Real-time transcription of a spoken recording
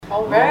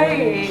All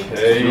right.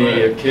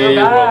 Okay,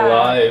 we're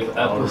live.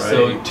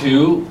 Episode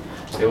 2.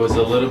 It was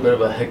a little bit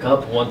of a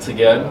hiccup once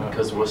again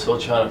because we're still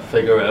trying to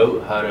figure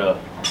out how to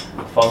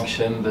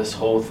function this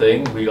whole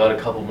thing. We got a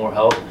couple more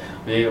help.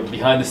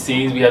 Behind the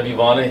scenes, we have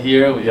Ivana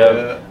here. We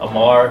have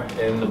Amar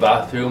in the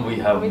bathroom. We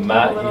have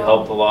Matt. He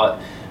helped a lot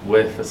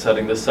with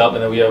setting this up,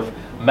 and then we have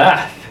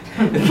Matt.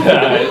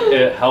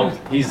 It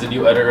helped. He's the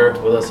new editor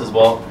with us as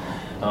well.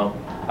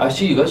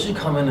 Actually, you guys should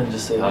come in and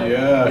just say hi.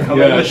 Yeah,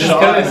 come in. Just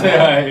come in and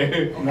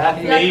say hi.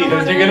 Matt,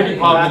 because you're gonna be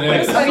popping in.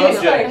 This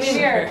way,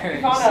 here,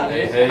 Ivana.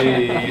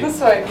 Hey.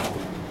 This way.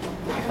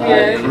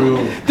 Here.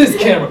 This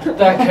camera,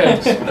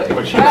 that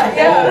camera.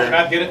 Yeah.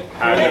 Matt, get it?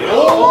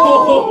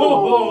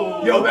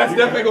 Oh! Yo, that's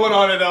definitely going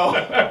on it now.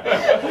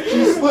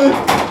 She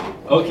slipped.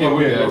 Okay,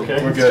 we're good.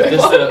 Okay, we're good.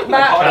 Just a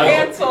Matt,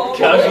 cancelled.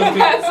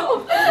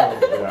 Casual.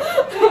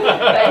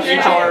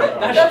 HR.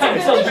 That's a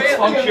good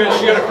trailer.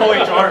 She gotta call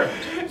HR.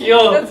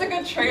 Yo. That's a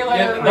good trailer.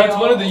 Yeah, that's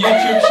one of the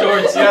YouTube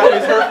shorts. Yeah,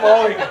 it's her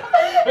falling.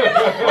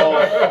 Oh,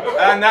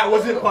 and that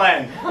wasn't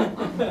planned.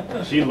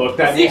 She looked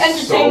at me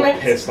so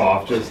pissed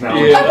off just now.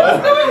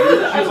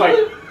 Yeah. She's like,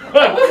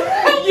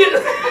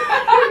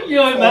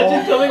 Yo,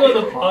 imagine coming on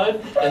the pod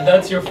and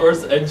that's your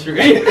first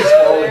entry.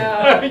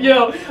 Yeah.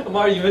 Yo,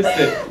 Amar, you missed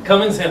it.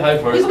 Come and say hi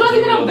first. He's not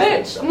even a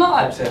bitch. I'm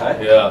not. Say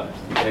hi. Yeah.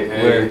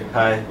 Hey.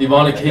 Hi.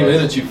 Ivana came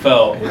in and she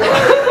fell.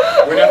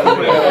 We're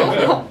definitely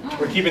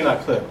we're keeping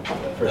that clip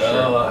for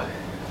sure.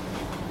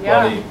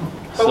 Yeah. Funny.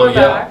 But So we're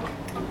yeah. back.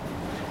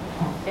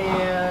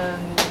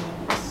 And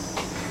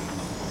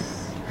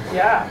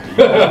yeah.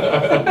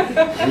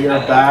 We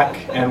are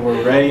back and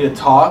we're ready to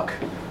talk,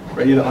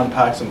 ready to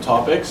unpack some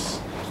topics.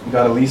 We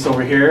got Elise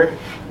over here,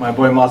 my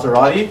boy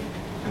Maserati,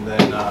 and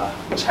then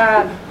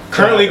Chad.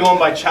 currently going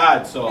by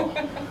Chad. So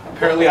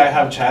apparently I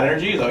have Chad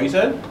energy. Is that what you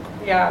said?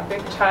 Yeah,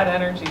 big Chad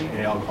energy.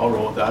 Yeah, I'll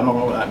roll with that. I don't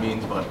know what that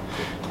means, but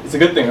it's a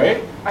good thing,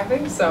 right? I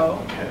think so.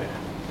 Okay.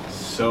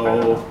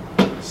 So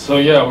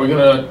Yeah, we're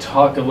gonna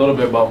talk a little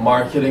bit about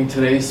marketing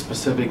today,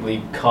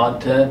 specifically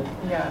content.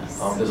 Yes.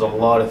 There's a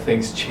lot of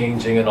things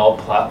changing in all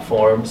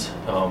platforms,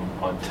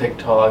 on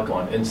TikTok,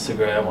 on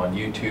Instagram, on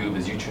YouTube.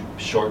 There's YouTube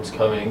Shorts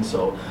coming,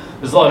 so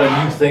there's a lot of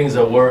new things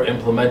that we're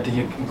implementing,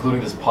 including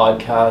this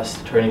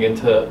podcast, turning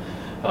into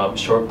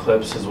short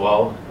clips as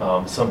well.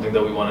 Something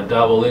that we want to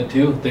dabble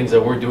into, things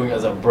that we're doing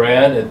as a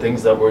brand and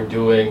things that we're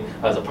doing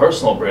as a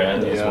personal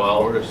brand as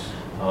well. Of course.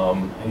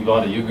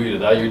 Ivana, you agree to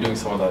that? You're doing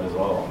some of that as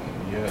well.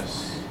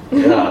 Yes.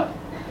 Yeah.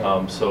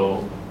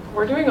 So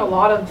We're doing a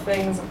lot of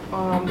things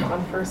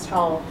on First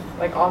Health,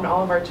 like on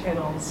all of our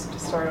channels to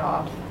start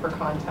off for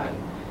content.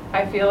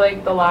 I feel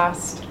like the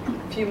last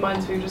few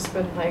months we've just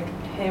been like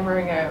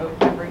hammering out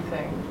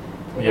everything.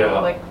 You know,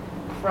 like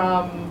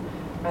from,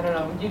 I don't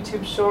know,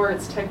 YouTube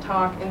Shorts,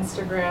 TikTok,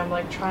 Instagram,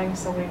 like trying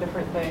so many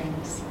different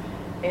things.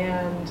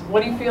 And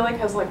what do you feel like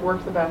has like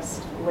worked the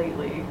best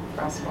lately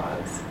for us?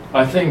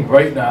 I think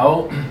right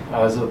now,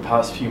 as of the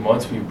past few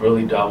months, we've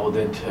really dabbled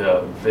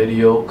into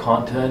video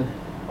content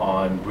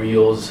on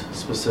Reels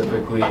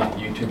specifically.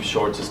 YouTube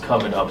Shorts is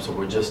coming up, so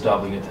we're just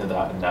dabbling into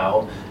that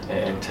now.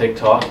 And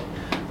TikTok,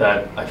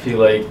 that I feel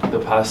like the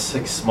past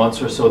 6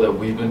 months or so that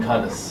we've been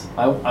kind of,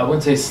 I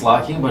wouldn't say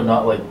slacking, but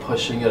not like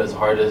pushing it as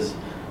hard as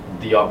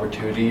the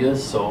opportunity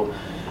is. So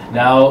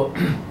now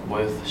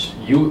with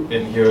you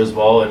in here as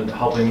well and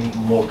helping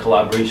more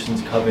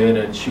collaborations come in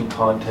and shoot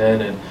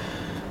content and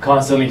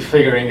constantly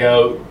figuring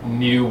out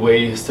new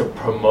ways to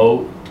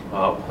promote.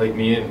 Like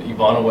me and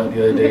Ivana went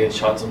the other day and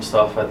shot some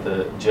stuff at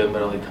the gym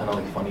that are like kind of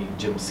like funny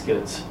gym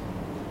skits.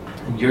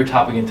 And you're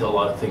tapping into a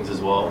lot of things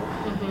as well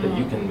that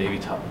you can maybe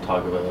talk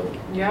about.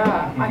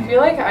 Yeah, I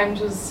feel like I'm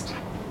just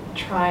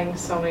trying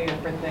so many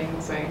different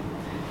things.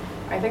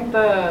 I think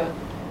the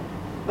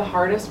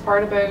hardest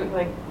part about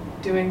like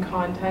doing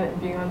content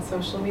and being on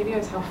social media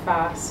is how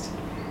fast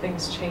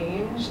things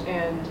change,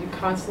 and you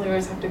constantly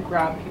always have to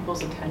grab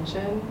people's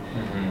attention.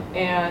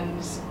 And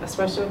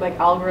especially with like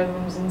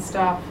algorithms and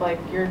stuff, like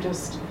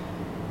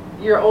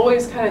you're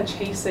always kind of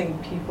chasing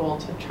people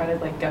to try to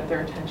like get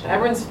their attention.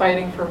 Everyone's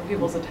fighting for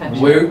people's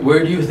attention.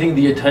 Where do you think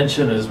the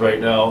attention is right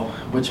now?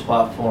 Which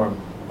platform?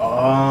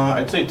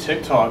 I'd say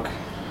TikTok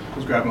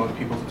is grabbing other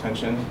people's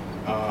attention.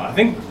 I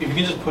think if you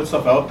can just put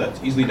stuff out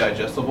that's easily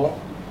digestible,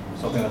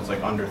 something that's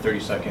like under 30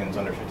 seconds,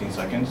 under 15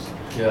 seconds,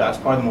 that's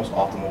probably the most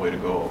optimal way to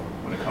go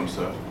when it comes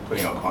to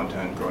putting out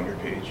content, growing your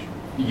page.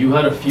 You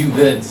had a few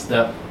vids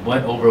that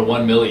went over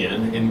 1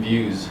 million in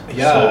views.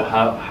 Yeah. So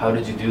how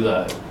did you do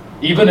that?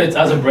 Even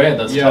as a brand,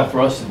 that's tough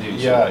for us to do.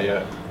 So.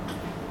 Yeah.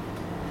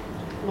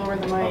 Lower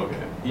the mic.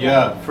 Okay.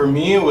 Yeah, for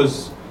me it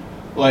was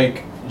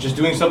like just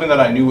doing something that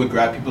I knew would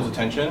grab people's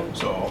attention.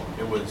 So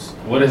it was.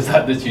 What is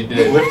that you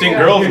did? Lifting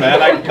girls, man.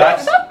 Like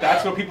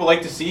that's what people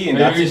like to see, and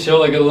maybe you show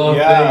like a little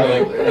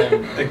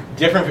thing, like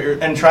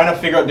different, and trying to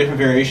figure out different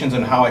variations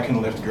on how I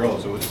can lift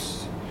girls. It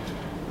was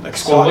like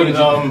squatting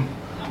them,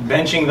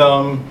 benching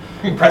them,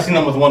 pressing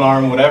them with one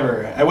arm,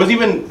 whatever. It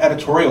wasn't even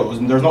editorial.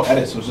 There was no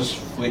edits. It was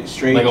just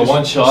straight. Like a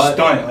one shot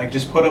stunt. Like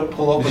just pull up. Did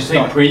a you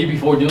stunt. say pre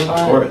before doing that?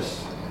 Of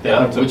course.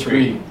 Yeah. Which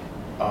pre?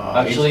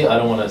 Actually, I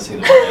don't want to say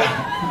the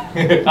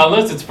word.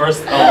 Unless it's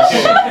first. Oh,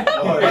 okay.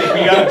 Oh,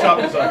 we gotta chop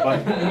this up,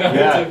 but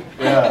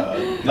yeah.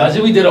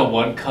 Imagine we did a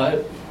one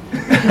cut.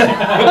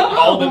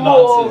 All the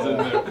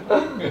nonsense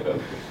in there.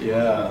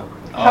 Yeah.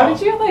 How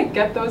did you like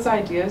get those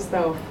ideas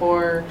though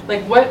for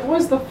like what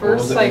was the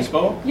first was like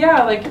inspo?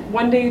 Yeah, like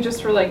one day you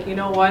just were like, you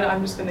know what,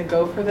 I'm just gonna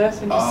go for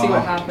this and just see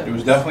what happens. It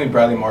was definitely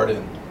Bradley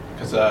Martin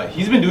because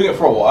he's been doing it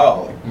for a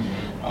while.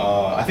 Like,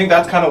 I think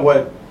that's kind of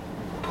what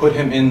put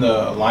him in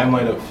the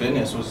limelight of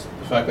fitness was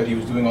the fact that he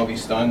was doing all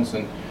these stunts,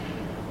 and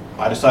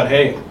I decided,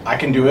 hey, I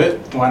can do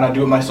it. Why not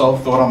do it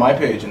myself? Throw it on my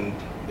page, and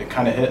it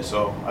kind of hit.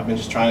 So I've been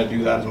just trying to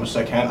do that as much as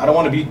I can. I don't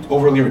want to be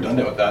overly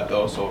redundant with that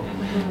though. So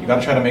you got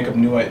to try to make up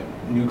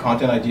new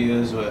content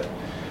ideas, but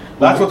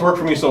that's what's worked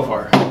for me so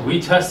far. We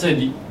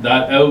tested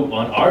that out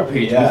on our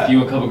page with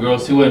you and a couple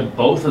girls too, and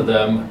both of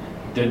them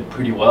did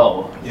pretty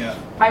well. Yeah.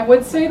 I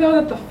would say though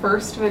that the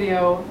first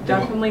video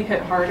definitely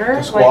hit harder.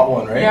 The squat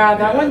one, right? Yeah,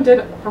 that one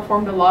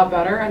performed a lot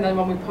better. And then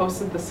when we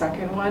posted the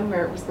second one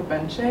where it was the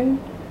benching,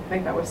 I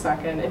think that was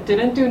second, it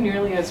didn't do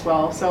nearly as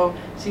well. So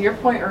to your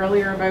point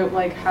earlier about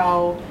like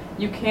how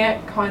you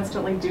can't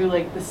constantly do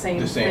like the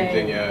same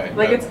thing. Yeah.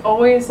 Like it's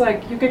always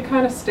like you could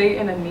kind of stay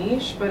in a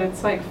niche, but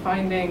it's like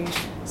finding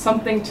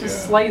something to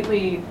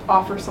slightly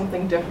offer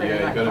something different. Yeah,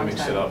 in you gotta content.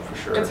 mix it up for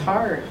sure. It's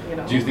hard, you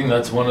know. Do you think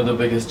that's one of the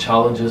biggest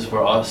challenges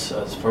for us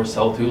as First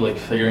Cell too, like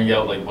figuring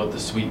out like what the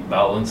sweet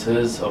balance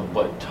is of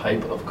what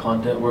type of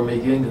content we're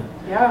making?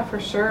 Yeah, for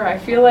sure. I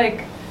feel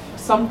like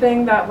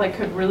something that like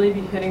could really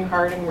be hitting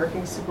hard and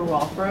working super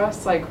well for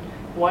us, like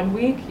one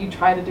week you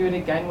try to do it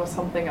again with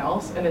something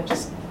else and it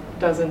just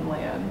doesn't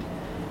land.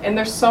 And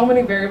there's so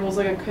many variables,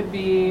 like it could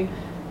be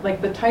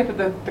like the type of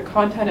the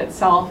content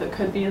itself, it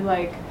could be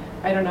like,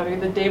 I don't know, maybe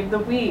the day of the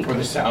week. Or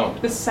the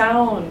sound. The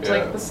sound, Yeah.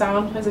 like the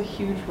sound plays a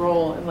huge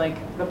role in like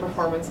the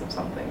performance of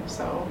something.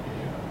 So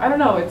I don't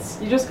know,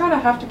 you just kind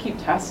of have to keep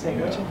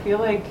testing, which I feel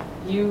like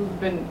you've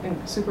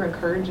been super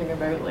encouraging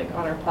about like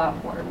on our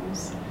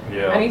platforms.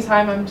 Yeah.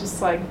 Anytime I'm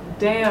just like,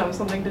 damn,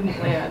 something didn't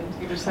land,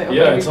 you just say, okay,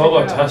 yeah, it's all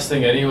about it out.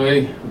 testing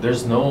anyway.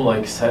 There's no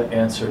like set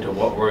answer to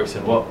what works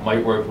and what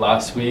might work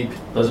last week.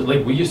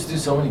 Like we used to do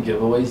so many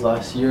giveaways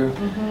last year,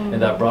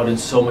 and that brought in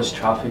so much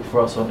traffic for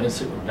us on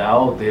Instagram.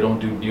 Now they don't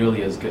do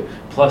nearly as good.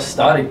 Plus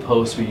static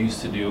posts we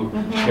used to do,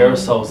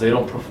 carousels, they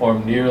don't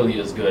perform nearly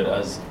as good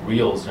as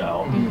reels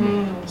now.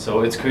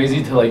 So it's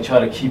crazy to like try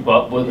to keep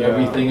up with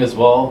everything as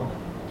well.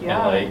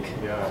 Yeah. And like,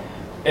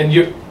 and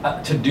you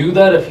to do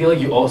that, I feel like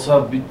you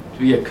also have to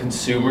be a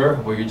consumer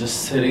where you're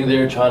just sitting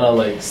there trying to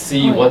like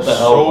see what the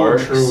hell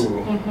works.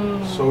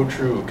 So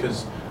true,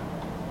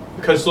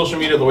 because social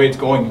media, the way it's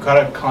going, you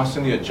gotta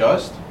constantly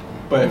adjust.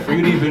 But for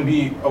you to even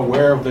be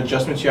aware of the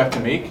adjustments you have to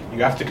make,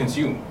 you have to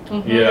consume.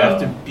 You have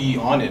to be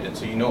on it, and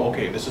so you know,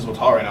 okay, this is what's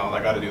hot right now, and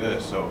I got to do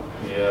this. So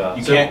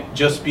you can't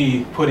just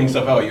be putting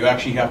stuff out. You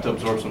actually have to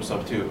absorb some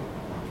stuff too.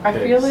 I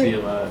feel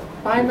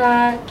like by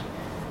Matt.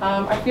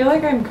 I feel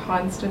like I'm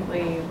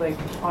constantly like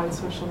on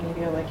social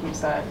media, like you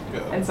said,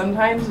 and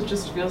sometimes it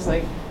just feels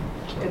like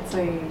it's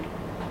a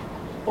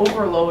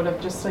overload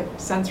of just like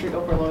sensory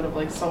overload of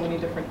like so many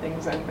different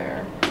things out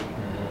there,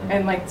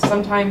 and like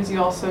sometimes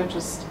you also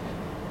just,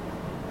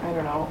 I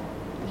don't know,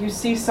 you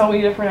see so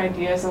many different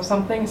ideas of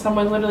something.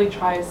 Someone literally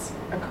tries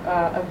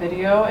a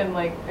video and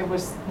like it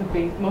was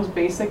the most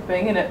basic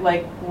thing and it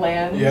like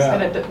lands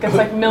and it gets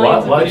like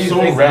millions. Why do you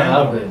think that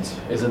random. happens?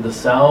 Is it the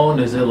sound?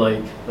 Is it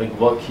like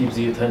what keeps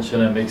the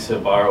attention and makes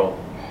it viral?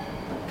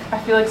 I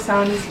feel like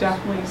sound is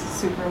definitely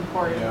super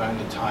important. Yeah, and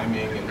the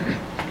timing, and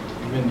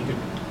even you could.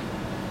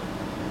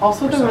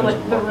 Also the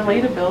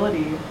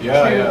relatability.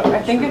 Yeah, too. yeah.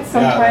 I think it's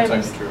sometimes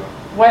that's actually true.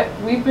 what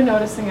we've been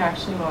noticing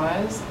actually,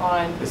 Moz,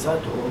 on. Is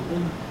that door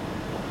open?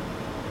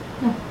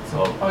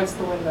 Oh, it's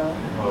the window.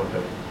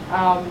 Okay.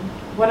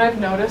 What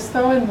I've noticed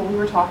though, and what we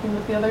were talking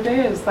about the other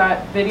day, is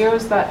that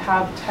videos that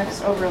have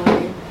text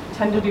overlay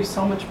tend to do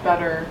so much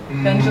better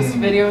than just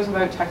videos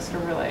without text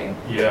overlay.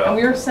 Yeah. And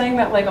we were saying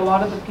that like a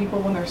lot of the people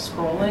when they're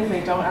scrolling,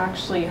 they don't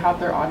actually have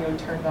their audio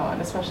turned on,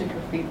 especially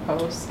for feed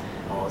posts.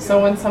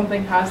 So when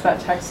something has that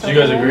text overlay. Do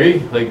you guys agree?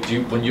 Like,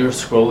 when you're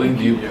scrolling,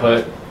 do you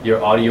put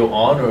your audio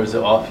on or is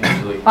it off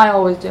usually? I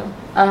always do.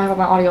 I have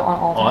my audio on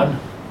all the time.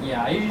 On?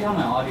 Yeah, I usually have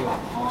my audio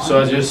on. So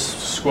as you're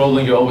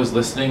scrolling, you're always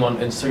listening on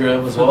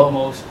Instagram as For well? the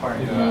most part,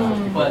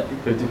 Yeah. But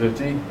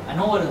 50-50? I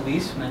know what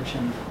Elise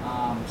mentioned.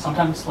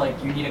 Sometimes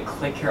like you need to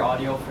click your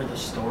audio for the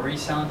story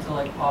sound to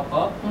like pop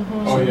up.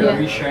 Oh, So yeah. if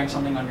you're sharing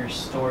something on your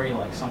story,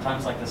 like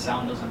sometimes like the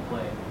sound doesn't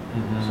play.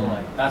 So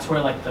like that's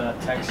where like the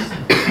text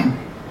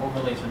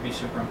overlays would be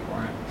super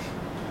important.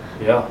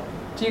 Yeah.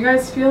 Do you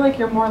guys feel like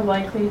you're more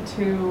likely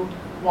to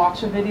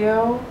watch a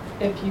video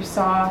if you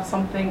saw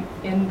something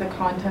in the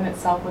content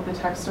itself with the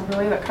text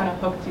overlay that kind of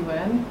hooked you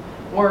in?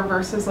 Or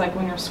versus like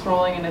when you're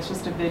scrolling and it's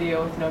just a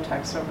video with no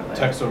text overlay?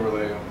 Text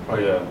overlay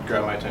probably Yeah.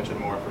 grab my attention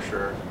more for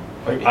sure.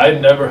 Like, I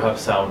never have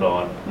sound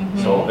on,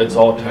 so it's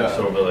all text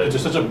overlay. It's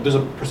just there's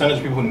a percentage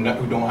of people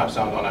who don't have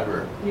sound on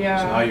ever. Yeah.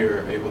 So now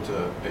you're able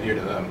to adhere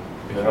to them.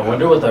 Yeah, I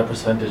wonder what that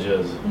percentage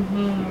is.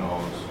 Who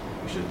knows?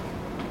 We should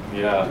do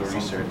Yeah.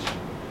 research.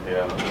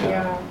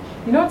 Yeah.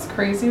 You know what's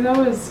crazy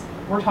though is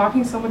we're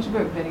talking so much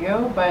about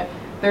video, but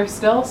there's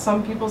still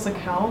some people's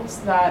accounts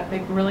that they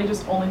really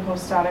just only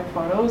post static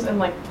photos, and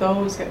like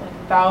those get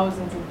like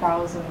thousands and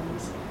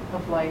thousands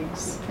of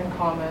likes and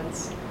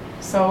comments.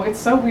 So it's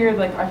so weird.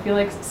 Like I feel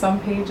like some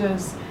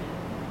pages,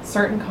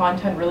 certain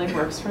content really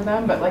works for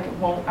them, but like it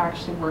won't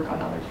actually work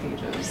on other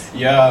pages.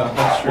 Yeah,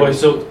 that's true. Wait,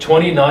 so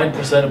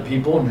 29% of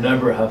people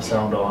never have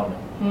sound on.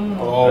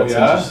 Oh, That's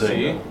yeah?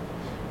 interesting.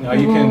 See? Now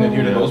you can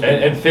adhere to those people.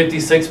 And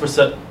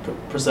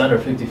 56% are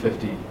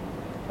 50-50.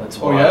 That's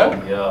Oh,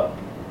 wild. yeah?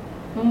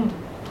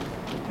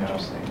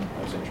 Interesting.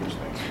 That's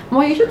interesting.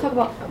 Well, you should talk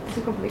about, this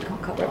is completely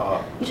covered.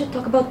 You should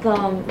talk about the,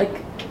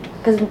 like,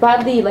 because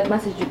Bradley, like,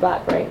 messaged you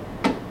back, right?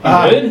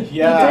 He did?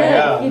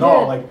 Yeah, He no,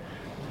 did. like,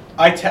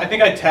 I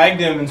think I tagged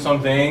him in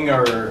something,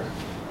 or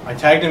I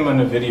tagged him in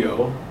a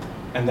video,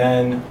 and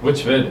then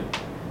Which vid?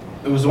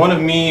 it was one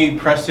of me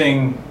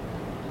pressing,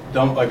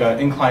 like an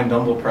incline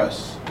dumbbell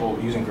press,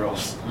 using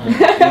girls.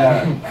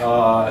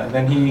 Yeah, and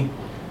then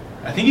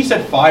I think he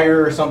said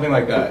fire or something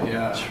like that,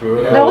 yeah.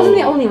 True. Yeah. That wasn't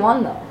the only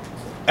one, though.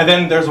 And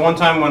then there's one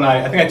time when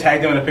I think I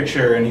tagged him in a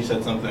picture and he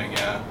said something,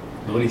 yeah.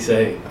 What did he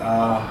say?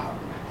 I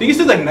think he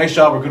said like nice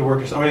job or good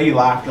work or something. He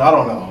laughed. I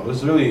don't know. It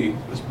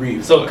was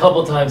brief. So a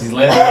couple times he's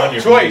landed on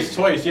your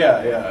Twice,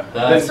 yeah.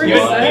 That's Then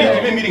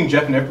wild. even meeting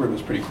Jeff Nippert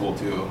was pretty cool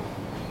too.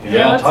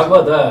 Yeah, talk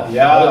about that.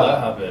 Yeah. How did that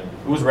happen?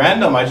 It was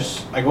random. I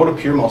go to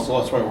Pure Muscle.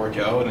 That's where I work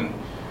out. And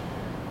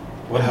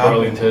what happened?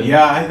 Burlington.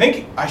 Yeah, I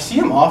think I see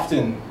him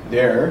often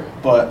there,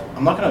 but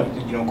I'm not gonna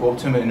go up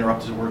to him and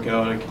interrupt his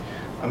workout. Like,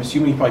 I'm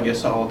assuming he probably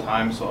gets that all the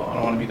time, so I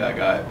don't want to be that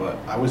guy. But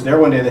I was there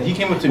one day that he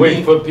came up to me.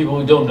 Wait, for people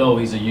who don't know,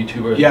 he's a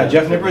YouTuber. Yeah,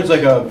 Jeff Nippert's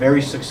like a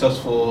very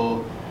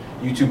successful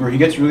YouTuber. He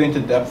gets really into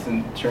depth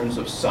in terms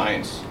of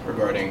science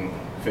regarding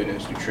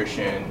fitness,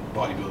 nutrition,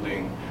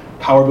 bodybuilding.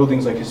 Power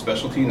building's like his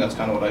specialty, and that's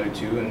kind of what I do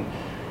too. And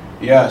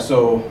yeah,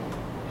 so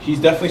he's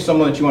definitely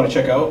someone that you want to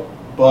check out.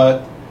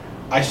 But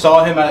I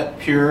saw him at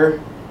Pure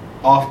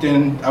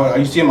often. I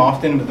used to see him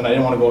often, but then I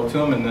didn't want to go up to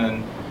him. And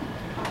then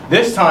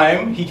this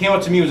time, he came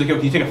up to me and was like, yo,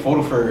 can you take a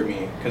photo for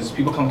me? Because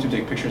people come to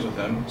take pictures with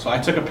him. So I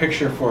took a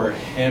picture for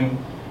him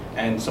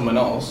and someone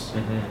else.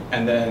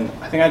 And then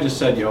I think I just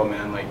said, yo,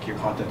 man, like, your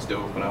content's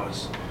dope. When I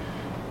was,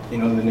 in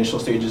the initial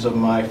stages of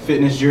my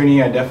fitness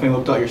journey, I definitely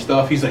looked at your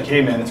stuff. He's like,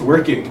 hey, man, it's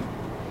working.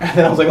 And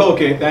then I was like, oh,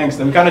 okay, thanks.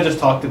 Then we kind of just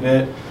talked a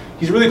bit.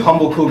 He's a really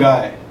humble, cool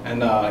guy.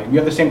 And we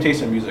have the same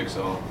taste in music,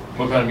 so.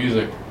 What kind of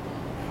music?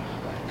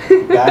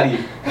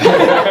 Batty.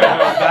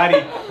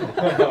 Batty.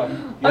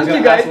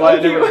 That's why I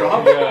never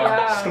dropped.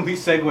 Wow. Just complete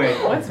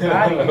segue. What's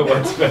Batty?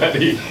 What's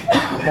Batty?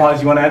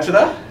 Waz, you want to answer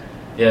that?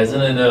 Yeah, isn't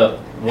it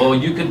well,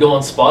 you could go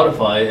on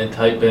Spotify and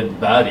type in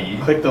Batty.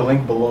 Click the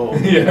link below.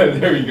 Yeah,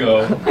 there we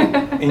go.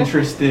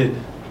 Interested.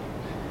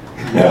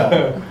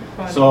 Yeah.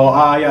 So,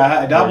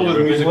 I dabbled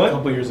with music a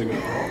couple years ago.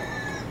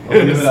 I'll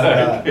leave it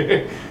at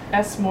that.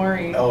 S.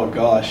 Maury. Oh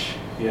gosh.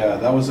 Yeah,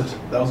 that was a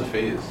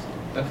phase.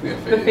 Definitely a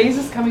phase. The phase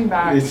is coming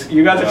back.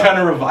 You guys are trying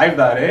to revive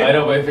that, eh? I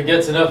know, but if it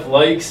gets enough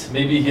likes,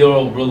 maybe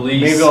he'll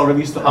release. Maybe I'll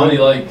release the How many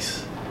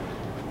likes?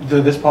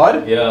 This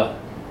pod? Yeah.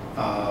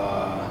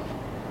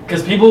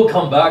 Because people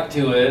come back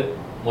to it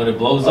when it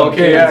blows up.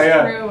 Okay,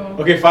 yeah. True.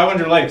 Okay,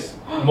 500 likes.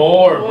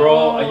 More,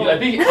 bro. I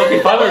think,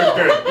 okay, 500 is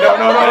good.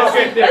 No.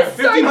 Okay, there.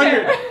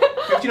 1,500.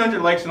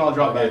 1,500 likes and I'll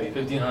drop Okay, that.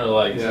 1,500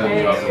 likes. Yeah.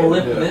 and drop it.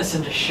 Clip this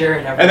and just share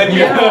it And then you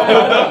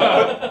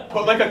Yeah.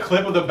 put like a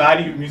clip of the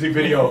Batty music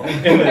video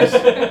in this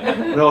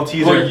little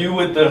teaser. For you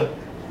with the.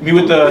 Me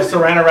with the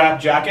Saran wrap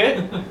jacket.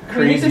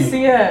 We need to Crazy.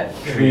 see it.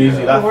 Crazy.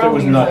 The That fit world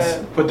was needs nuts.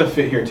 it. Put the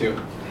fit here too.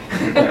 I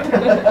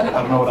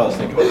don't know what I was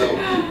thinking about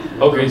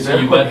that. Okay, so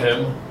you met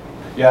him.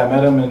 Yeah, I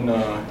met him in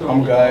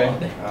Hum Guy.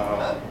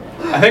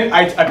 I think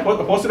I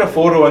posted a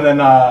photo and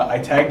then I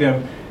tagged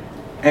him.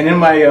 And in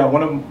my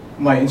one of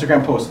my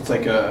Instagram posts, it's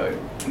like a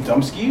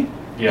dump ski.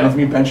 Yeah. And it's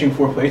me benching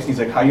 4 plates. And he's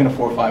like, "How you gonna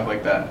 4-5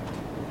 like that?"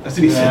 That's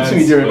what he said to me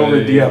That's during over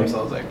funny. DM. So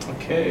I was like,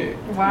 "Okay."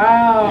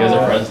 Wow. You guys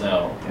are friends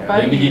now. Yeah.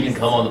 Maybe he can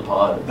come on the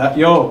pod.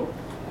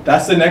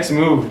 That's the next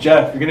move,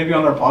 Jeff. You're gonna be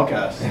on our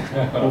podcast,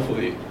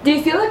 hopefully. Do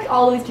you feel like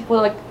all these people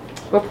like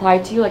reply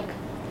to you, like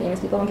famous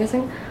people, I'm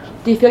guessing?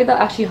 Do you feel like that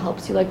actually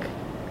helps you, like,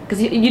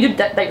 because you did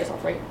that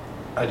yourself, right?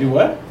 I do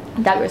what?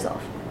 That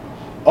yourself.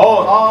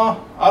 Oh,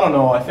 I don't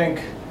know. I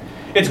think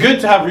it's good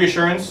to have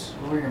reassurance.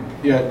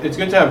 Yeah, it's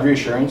good to have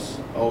reassurance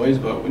always,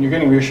 but when you're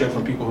getting reassurance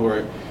from people who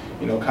are,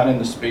 kind of in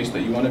the space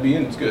that you want to be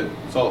in, it's good.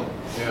 It's solid.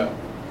 Yeah.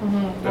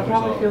 That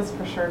probably feels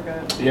for sure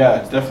good.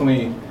 Yeah, it's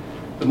definitely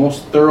the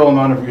most thorough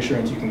amount of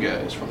reassurance you can get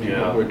is from people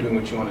Yeah. who are doing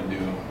what you want to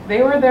do.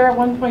 They were there at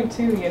one point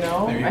too,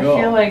 There you I go.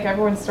 feel like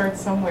everyone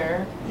starts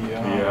somewhere.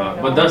 Yeah,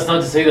 but that's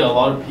not to say that a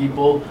lot of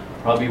people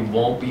probably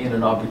won't be in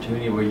an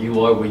opportunity where you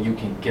are, where you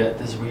can get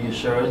this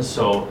reassurance.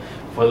 So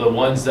for the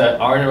ones that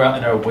aren't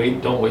around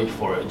and don't wait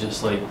for it.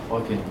 Just like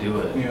fucking do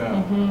it.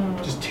 Yeah.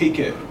 Just take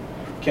it.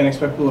 Can't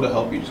expect people to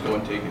help you. Just go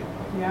and take it.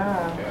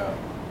 Yeah. Yeah.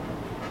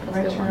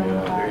 Write your own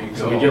Yeah, path. there you go.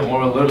 So we get a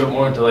little bit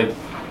more into like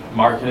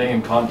marketing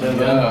and content.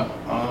 Yeah.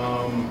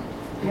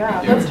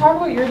 Yeah. Let's talk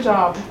about your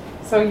job.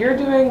 So you're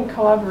doing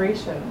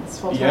collaborations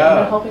full time. Yeah.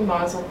 You're helping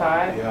Moz with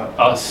that. Yeah.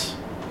 Us.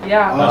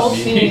 Yeah, the Us. whole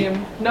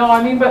team. No,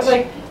 I mean, but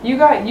like you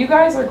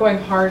guys are going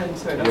hard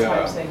into it. That's why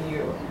Yeah. I'm saying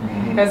you.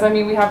 Mhm. Because I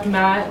mean, we have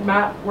Matt.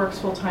 Matt works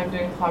full time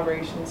doing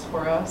collaborations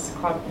for us,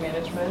 collab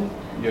management.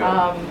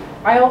 Yeah.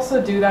 I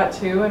also do that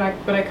too,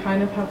 but I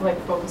kind of have like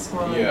focused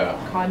more on Yeah.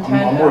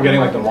 content. I'm more and getting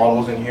like the marketing.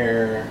 models in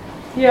here,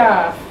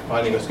 Yeah.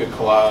 finding us good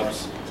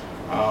collabs.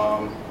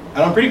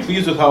 And I'm pretty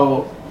pleased with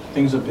how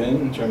things have been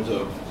in terms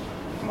of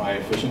my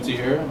efficiency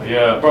here. Like,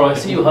 Yeah, bro, I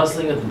see you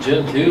hustling at the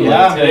gym too.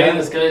 Yeah, Like, today man.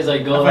 this guy's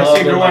like going If I up see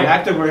and, everyone like,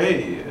 active, we're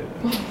hey,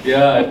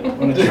 yeah,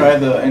 want to try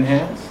the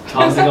enhance?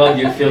 tossing on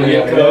the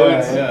affiliate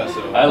codes. Yeah,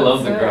 so I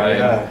love the That's it. grind.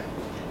 yeah,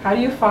 How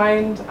do you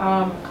find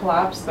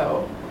collabs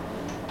though?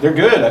 they're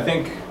good. I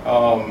think.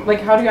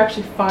 Like, how do you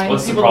actually find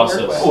What's the people to work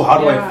process? with? Oh, how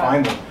do I Yeah.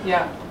 find them?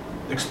 Yeah.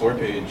 Explore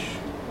page.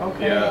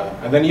 Okay. Yeah,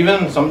 and then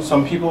even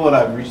some people that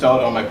I've reached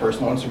out on my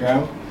personal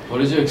Instagram. What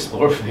does your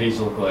explore page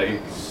look like?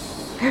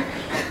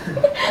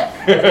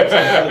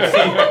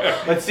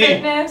 Let's see.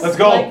 Fitness, Let's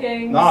go.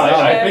 leggings, Nah,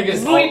 nah. I think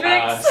it's all Booty pics.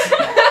 ass.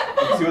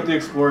 Let's see what the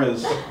explore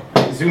is.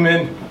 Zoom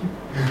in.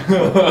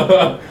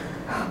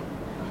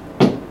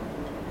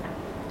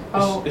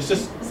 Oh, It's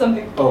just.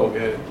 Something. Oh,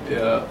 okay.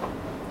 Yeah.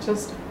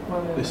 just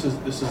women. This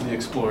is the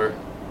explorer.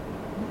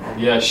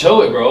 Yeah,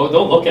 show it, bro.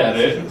 Don't look at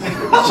it.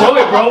 Show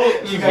it, bro.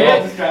 You I got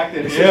can't.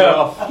 distracted. It's Yeah.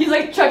 rough. He's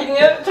like checking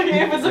if it's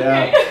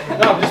okay. Yeah.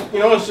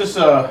 No, just it's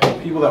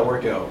just people that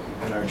work out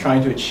and are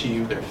trying to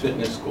achieve their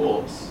fitness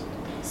goals.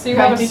 So you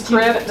have a Trying to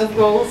script. achieve fitness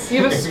goals.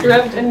 You have a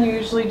script, and you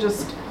usually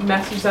just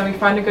message them. You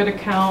find a good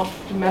account,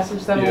 you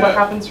message them. Yeah. What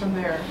happens from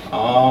there?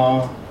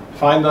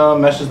 Find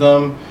them, message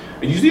them.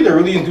 Usually they're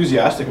really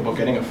enthusiastic about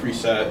getting a free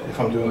set if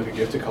I'm doing like a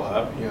gifted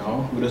collab,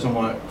 who doesn't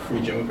want free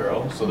gym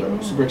apparel? So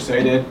they're super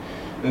excited.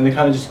 And then they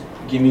kind of just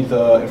give me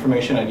the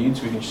information I need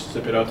so we can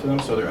ship it out to them,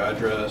 so their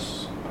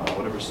address,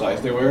 whatever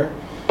size they wear.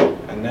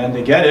 And then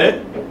they get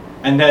it,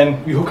 and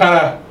then we kind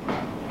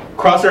of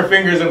cross our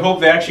fingers and hope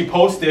they actually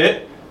post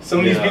it. Some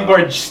of these Yeah. people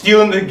are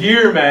stealing the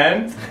gear,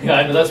 man. Yeah,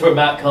 I know that's where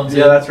Matt comes in.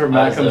 Yeah, that's where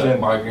Matt as comes a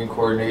in. Marketing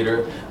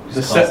coordinator. who's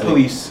The set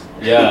constantly- police.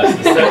 Yeah, it's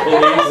the set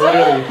police.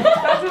 Literally.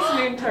 That's his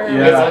new term.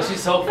 Yeah. It's actually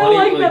so I funny.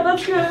 like that.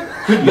 That's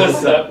good. the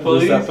set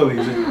police. The set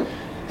police.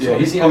 Yeah,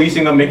 he's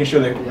policing them, making sure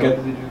they get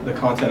the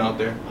content out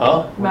there.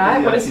 Huh?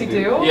 Matt, what does he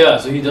do? Yeah,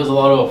 so he does a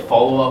lot of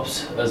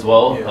follow-ups as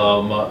well,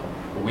 Yeah.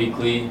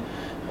 weekly,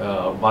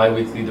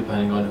 bi-weekly,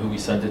 depending on who we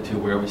sent it to,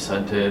 where we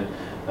sent it,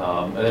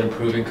 and then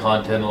improving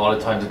content. A lot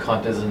of times the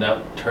content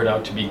doesn't turn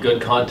out to be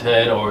good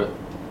content or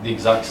the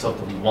exact stuff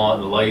that we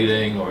want, the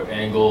lighting or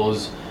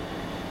angles,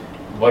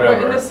 But in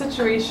whatever. a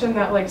situation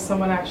that like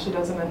someone actually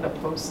doesn't end up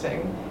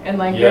posting, and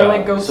like Yeah, they're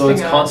like ghosting so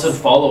it's us. constant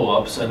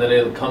follow-ups, and then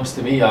it comes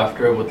to me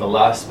after with the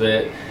last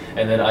bit,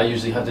 and then I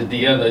usually have to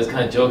DM those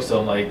kind of jokes. So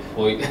I'm like,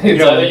 well, it's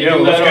either you do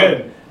looks that or-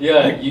 good.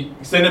 yeah, you,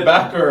 Send it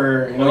back,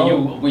 or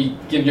we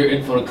give your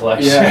info to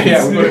collections.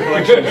 Yeah, we go to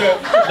collections.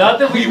 Not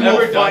that we've We will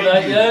ever done find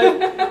that you.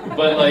 yet,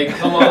 but like,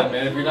 come on,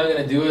 man. If you're not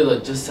gonna do it,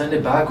 like, just send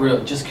it back or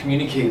just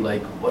communicate,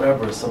 like,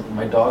 whatever. Something,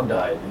 my dog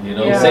died.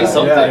 Yeah. Say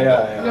something.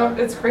 Yeah. You know,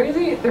 it's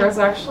crazy. There's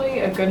actually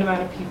a good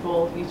amount of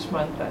people each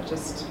month that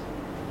just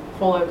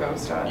full out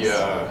ghost us.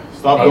 Yeah.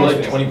 Stop Probably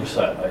like posting.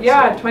 20%.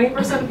 Yeah,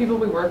 20% of people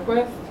we work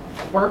with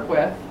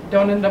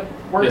don't end up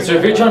working. Yeah, so if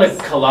with you're trying to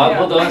us. collab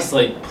Yeah. with us,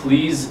 like,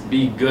 please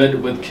be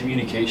good with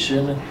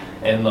communication.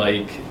 And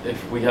like, if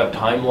we have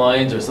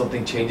timelines or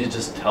something changes,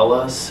 just tell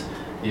us.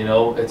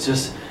 It's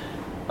just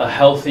a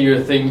healthier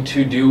thing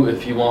to do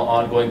if you want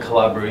ongoing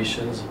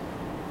collaborations.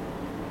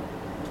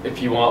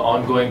 If you want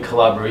ongoing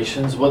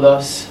collaborations with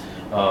us,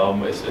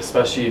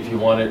 especially if you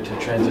want it to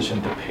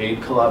transition to paid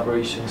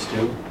collaborations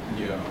too.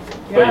 Yeah.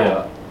 But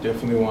yeah.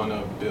 Definitely want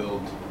to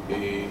build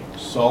a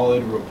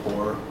solid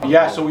rapport.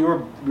 Yeah. So we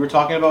were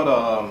talking about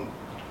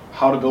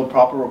how to build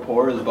proper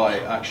rapport is by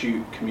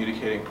actually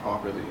communicating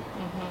properly.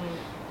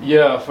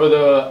 Yeah, for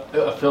the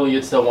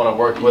affiliates that want to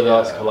work with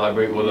us, Yeah.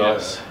 collaborate with Yeah.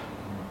 us,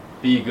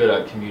 be good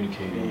at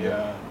communicating.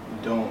 Yeah.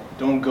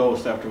 Don't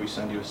ghost after we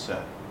send you a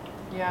set.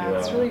 Yeah,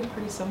 it's Yeah. really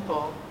pretty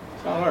simple.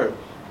 It's not hard.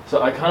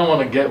 So I kind of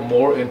want to get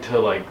more into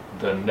like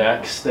the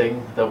next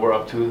thing that we're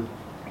up to.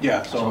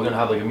 Yeah. So we're gonna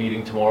have like a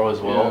meeting tomorrow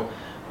as well,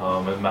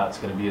 and Matt's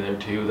gonna be there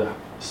too. To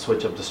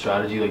switch up the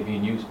strategy, like me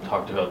and you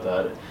talked about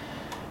that.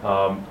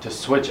 To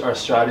switch our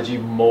strategy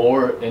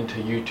more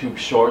into YouTube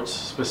Shorts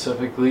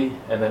specifically,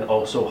 and then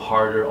also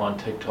harder on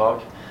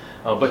TikTok.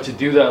 But to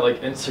do that,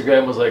 like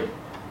Instagram was like,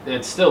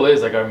 it still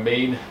is like our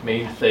main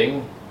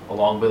thing,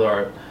 along with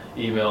our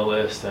email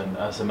list and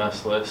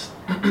SMS list.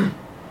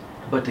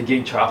 But to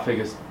gain traffic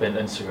has been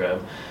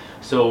Instagram.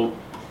 So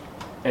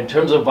in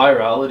terms of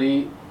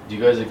virality, do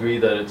you guys agree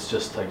that it's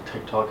just like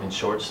TikTok and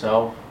Shorts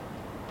now?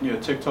 Yeah.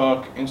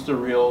 TikTok, Insta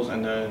Reels,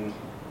 and then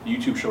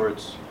YouTube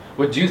Shorts.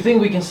 But do you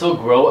think we can still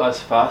grow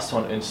as fast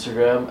on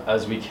Instagram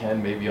as we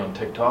can maybe on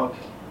TikTok?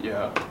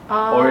 Yeah.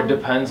 Or it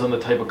depends on the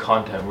type of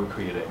content we're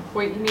creating?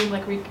 Wait, you mean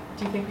like do you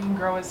think we can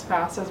grow as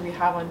fast as we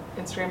have on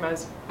Instagram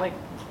as like?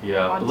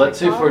 Yeah, On but let's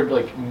say TikTok? for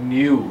like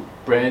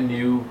brand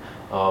new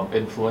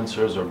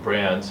influencers or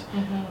brands,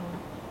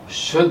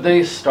 should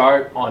they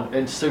start on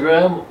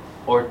Instagram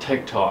or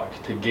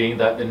TikTok to gain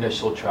that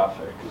initial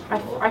traffic?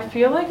 I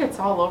feel like it's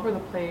all over the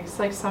place.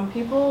 Like some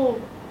people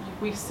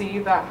we see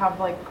that have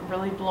like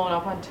really blown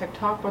up on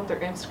TikTok, but their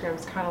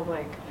Instagram's kind of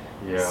like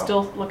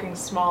still looking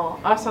small.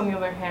 Us on the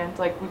other hand,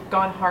 like we've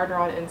gone harder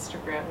on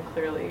Instagram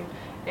clearly,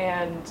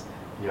 and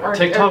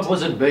TikTok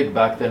wasn't big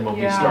back then when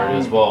we started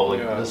as well.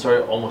 Like this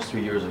started almost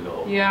 3 years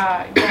ago.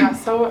 Yeah.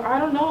 So I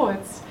don't know.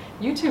 It's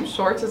YouTube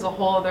Shorts is a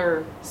whole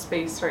other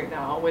space right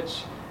now,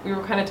 which we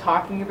were kind of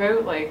talking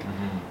about. Like,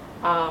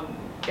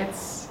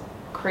 it's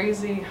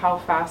crazy how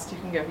fast you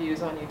can get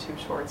views on YouTube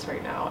Shorts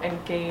right now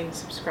and gain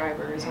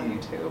subscribers on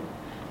YouTube.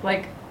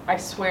 Like, I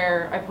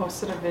swear, I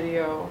posted a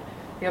video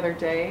the other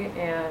day,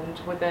 and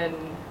within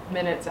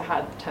minutes it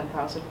had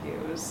 10,000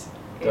 views.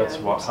 That's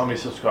what? How many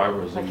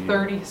subscribers? Like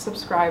 30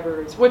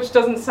 subscribers, which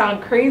doesn't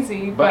sound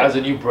crazy, but as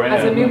a new brand,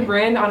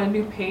 on a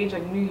new page,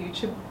 like new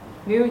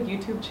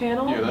YouTube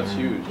channel. Yeah, that's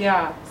huge.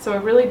 Yeah, so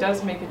it really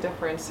does make a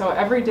difference. So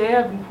every day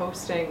I've been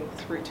posting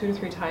 2 to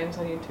 3 times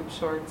on YouTube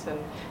Shorts, and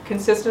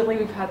consistently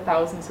we've had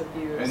thousands of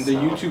views. And the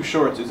YouTube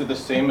Shorts, is it the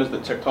same as the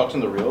TikToks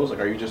and the Reels? Like,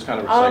 are you just kind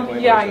of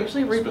recycling? Yeah, I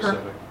usually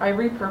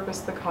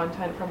repurpose the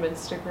content from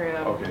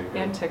Instagram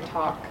and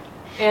TikTok.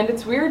 And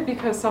it's weird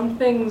because some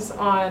things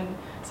on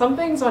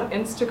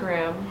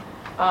Instagram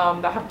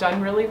that have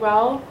done really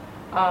well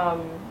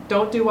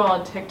don't do well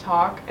on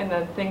TikTok, and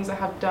then things that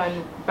have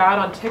done bad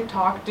on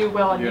TikTok do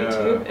well on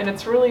YouTube, and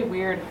it's really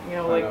weird, you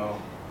know, like,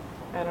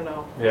 I don't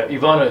know. Yeah,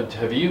 Ivana,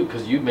 have you,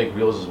 because you make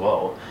Reels as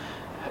well,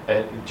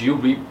 do you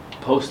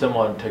repost them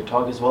on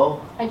TikTok as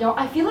well? I don't.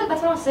 I feel like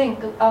that's what I was saying.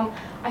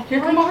 I feel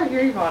come over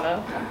here,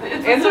 Ivana.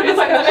 Answer this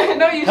question.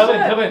 No, you should.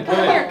 Come in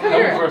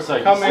for a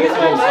second.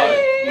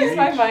 Use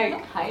my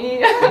mic.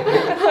 Hi.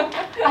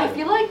 I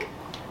feel like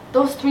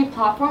those 3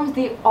 platforms,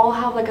 they all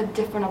have like a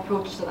different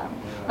approach to them.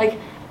 Like,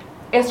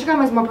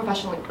 Instagram is more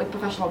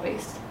professional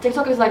based.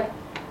 TikTok is like,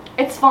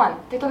 it's fun.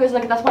 TikTok is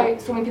like, that's why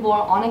so many people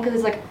are on it, because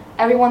it's like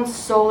everyone's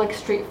so like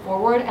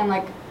straightforward, and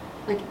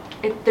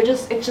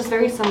it's just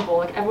very simple.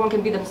 Like, everyone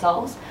can be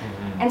themselves.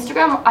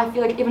 Instagram, I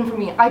feel like, even for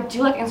me, I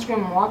do like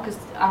Instagram more because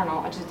I don't know,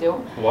 I just do.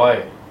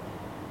 Why?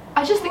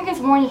 I just think it's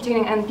more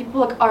entertaining, and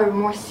people like are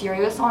more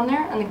serious on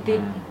there, and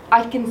like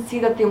I can see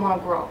that they want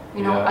to grow.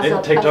 You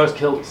know, TikTok's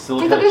still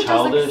kind of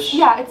childish.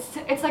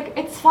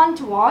 It's fun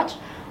to watch,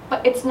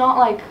 but it's not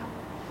like.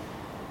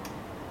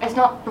 It's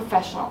not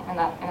professional in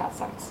that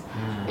sense.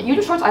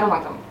 YouTube Shorts, I don't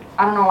like them.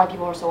 I don't know why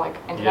people are so like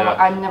into them.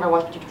 I never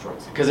watched YouTube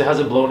Shorts. Because it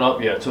hasn't blown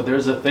up yet. So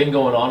there's a thing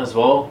going on as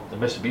well. The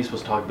Mr. Beast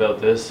was talking about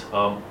this.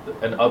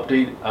 An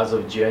update as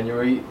of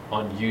January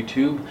on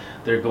YouTube.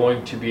 They're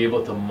going to be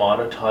able to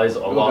monetize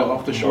a lot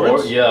off the more.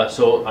 Shorts? Yeah.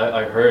 So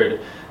I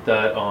heard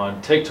that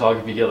on TikTok,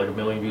 if you get like 1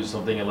 million views or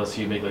something, unless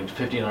you make like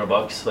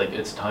 $1,500, like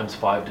it's times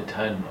 5 to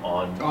 10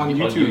 on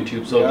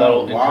YouTube. So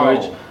that'll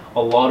encourage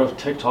a lot of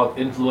TikTok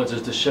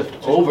influencers to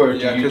shift over to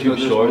YouTube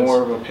Shorts.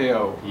 More of a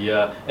payout.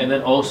 Yeah, and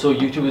then also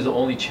YouTube is the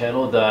only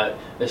channel that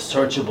is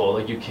searchable.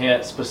 Like, you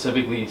can't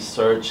specifically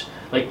search,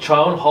 like Try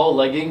On Haul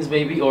leggings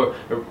maybe, or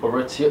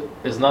Aritzia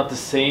is not the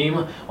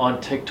same on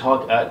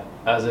TikTok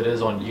as it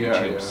is on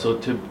YouTube. So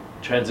to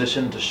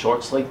transition to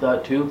shorts like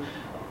that too,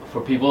 for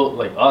people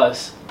like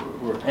us,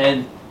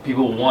 and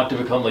people who want to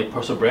become like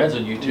personal brands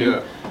on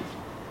YouTube,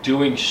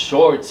 doing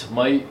shorts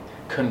might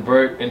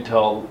convert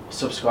into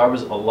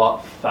subscribers a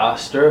lot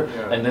faster,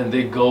 and then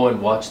they go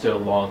and watch their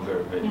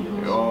longer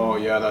videos. Oh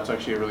yeah, that's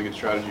actually a really good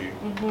strategy.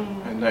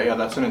 And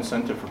that's an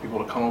incentive for people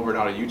to come over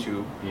now to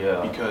YouTube.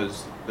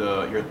 Because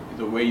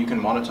the way you can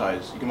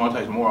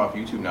monetize more off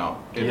YouTube now.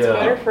 It's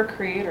better for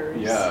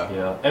creators.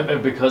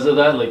 And because of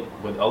that, like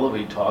with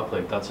Elevate Talk,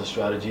 like that's a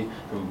strategy.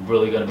 We're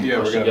really gonna be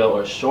pushing out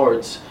our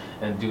shorts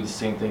and do the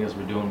same thing as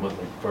we're doing with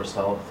like First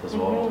Health as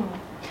well.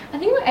 I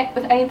think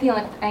with anything,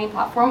 like with any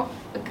platform,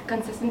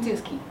 consistency is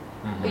key.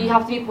 You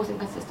have to be posting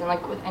consistent,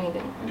 like with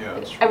anything. Yeah,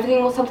 that's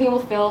true. Something will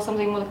fail,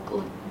 something will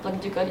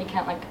like do good. You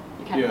can't.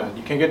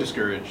 You can't get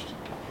discouraged.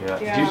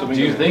 Do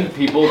you think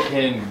people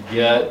can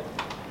get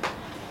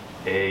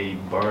a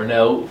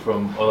burnout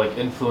from, or like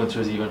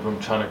influencers even, from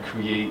trying to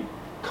create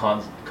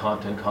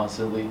content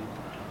constantly,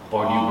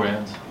 or new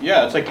brands?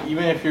 Yeah, it's like,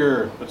 even if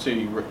you're, let's say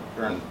you're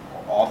an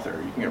author,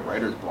 you can get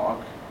writer's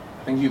block.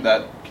 I think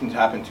that can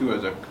happen too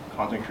as a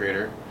content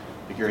creator.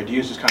 Like, your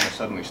ideas just kind of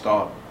suddenly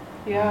stop.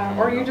 Yeah,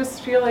 or you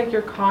just feel like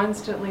you're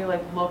constantly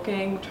like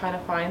looking, trying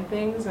to find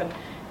things, and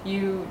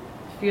you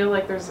feel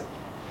like there's,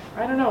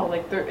 I don't know,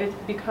 like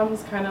it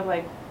becomes kind of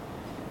like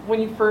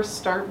when you first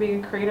start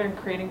being a creator and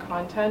creating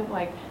content,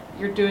 like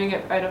you're doing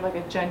it out of like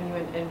a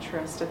genuine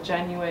interest, a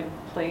genuine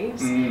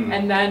place,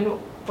 and then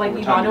like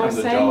Ivana was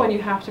saying, when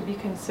you have to be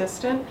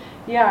consistent,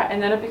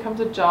 and then it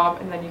becomes a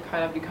job, and then you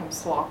kind of become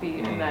sloppy,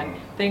 and then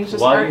things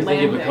just aren't landing. Why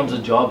do you think it becomes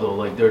a job though?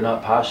 Like, they're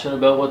not passionate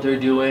about what they're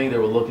doing, they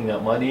were looking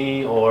at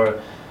money,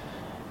 or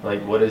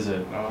like, what is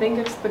it? I think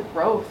it's the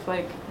growth.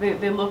 Like,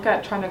 they look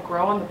at trying to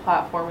grow on the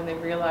platform, and they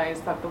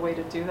realize that the way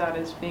to do that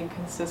is being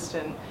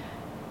consistent.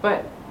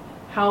 But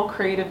how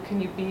creative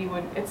can you be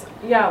when it's,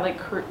 like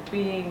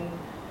being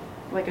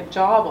like a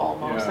job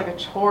almost, Yeah. like a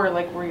chore,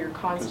 like where you're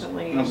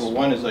constantly. Number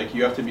one is like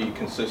you have to be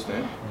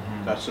consistent.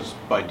 That's just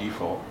by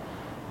default.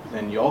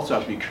 Then you also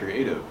have to be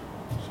creative.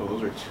 So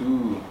those are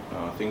two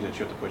things that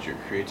you have to put your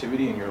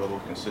creativity and your level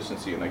of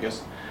consistency. And I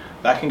guess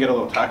that can get a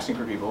little taxing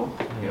for people.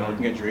 You know, it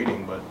can get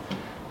draining. But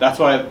that's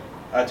why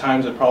at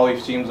times it probably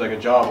seems like a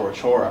job or a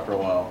chore after a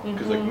while.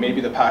 Because like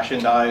maybe the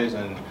passion dies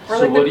and Or So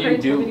like what the do you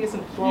do? creativity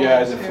isn't flowing.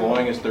 yeah, is it too.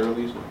 flowing as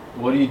thoroughly?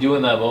 What do you do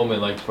in that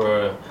moment, like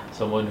for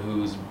someone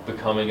who's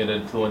becoming an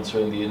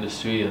influencer in the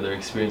industry and they're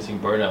experiencing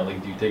burnout?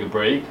 Like, do you take a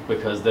break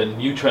because then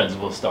new trends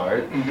will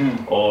start,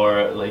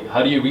 or like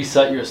how do you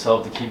reset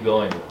yourself to keep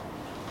going?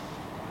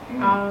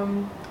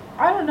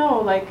 I don't know,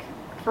 like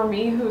for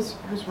me who's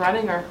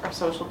running our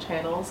social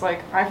channels,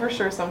 like I for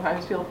sure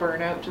sometimes feel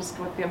burnout just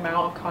with the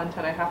amount of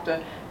content I have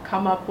to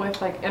come up with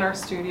like in our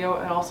studio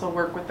and also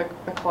work with the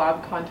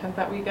collab content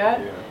that we get.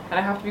 Yeah. And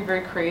I have to be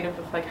very creative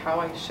with like how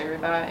I share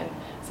that, and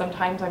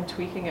sometimes I'm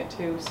tweaking it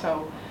too.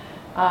 So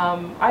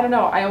I don't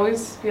know, I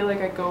always feel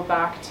like I go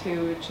back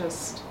to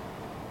just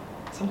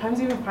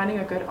sometimes even finding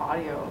a good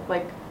audio,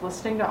 like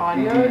listening to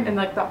audio, and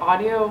like the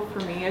audio for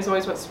me is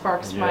always what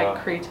sparks my Yeah.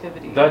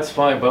 creativity. That's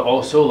fine, but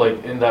also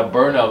like in that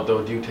burnout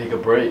though, do you take a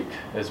break?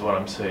 Is what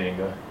I'm saying.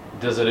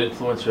 Does it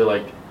influence your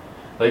like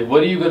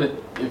what are you gonna,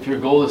 if your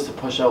goal is to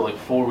push out like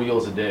 4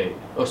 reels a day?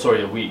 Oh,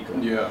 sorry, a week.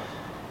 Yeah.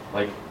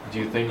 Like, do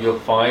you think you'll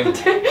find?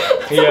 That's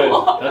That's a a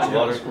lot. lot That's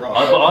of. rough.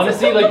 But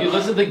honestly, like you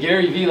listen to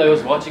Gary Vee. Like I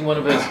was watching one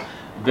of his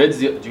vids.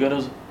 Do you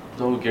guys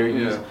know Gary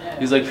Vee? Yeah.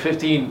 He's like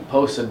 15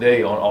 posts a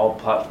day on all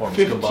platforms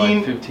 15?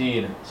 combined.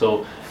 15.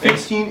 So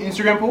 15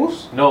 Instagram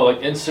posts? no,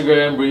 like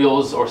Instagram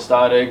Reels or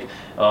static,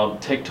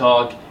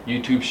 TikTok,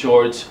 YouTube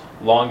Shorts,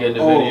 long end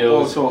videos.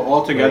 Oh, so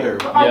all together.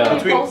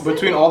 Yeah.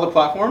 Between all the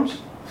platforms?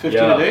 15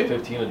 yeah, a day?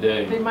 15 a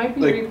They day. might be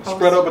Like reposted.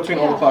 spread out between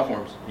all the Yeah.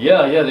 platforms.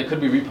 Yeah, they could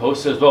be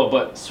reposted as well,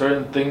 but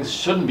certain things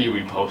shouldn't be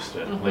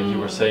reposted, like you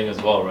were saying as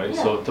well, right?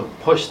 Yeah. So to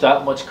push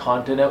that much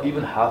content out,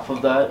 even half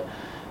of that,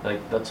 like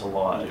that's a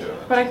lot.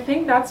 But I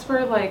think that's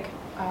for like,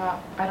 I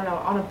don't know,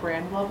 on a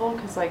brand level,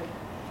 because like,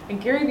 and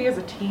Gary Vee is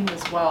a team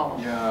as well.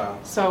 Yeah.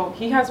 So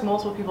he has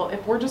multiple people.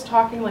 If we're just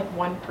talking like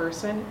one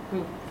person,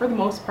 who for the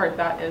most part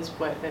that is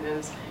what it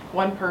is,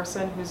 one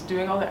person who's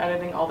doing all the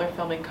editing, all their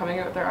filming, coming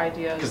out with their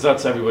ideas. Because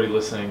that's everybody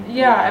listening.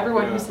 Yeah,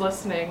 everyone Yeah. who's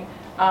listening.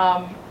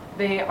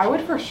 I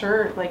would for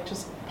sure like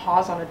just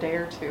pause on a day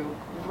or two,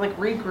 like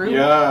regroup.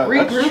 Yeah,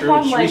 regroup that's true.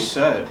 on It's like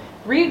reset.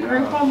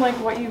 regroup Yeah. on like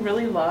what you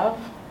really love.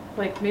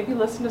 Like maybe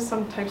listen to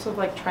some types of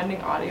like trending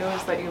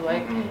audios that you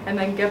like, and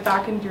then get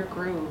back into your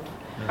groove.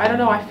 I don't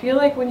know. I feel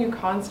like when you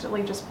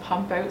constantly just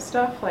pump out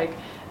stuff, like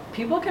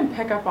people can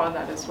pick up on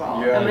that as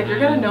well, Yeah. and like you're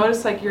gonna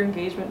notice like your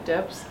engagement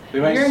dips. They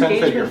might your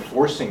sense that you're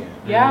forcing it.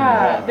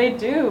 Yeah, they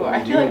do. I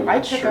You feel like do, I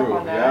that's pick true. up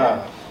on that.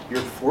 Yeah, you're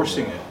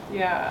forcing it.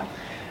 Yeah.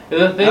 And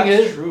the thing That's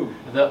is true.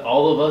 that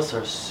all of us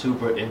are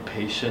super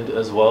impatient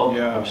as well.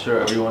 Yeah. I'm sure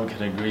everyone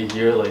can agree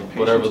here. Like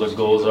whatever Patience the is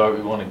goals key. are,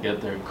 we want to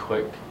get there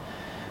quick.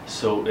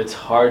 So it's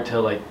hard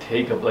to like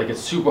it's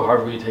super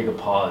hard for me to take a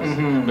pause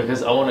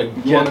because I want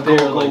to You wanna get there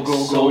go, like go,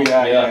 so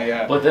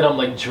yeah. But then I'm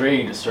like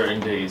drained certain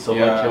days, so I'm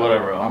Yeah, like, okay,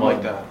 whatever. I'm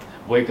like that.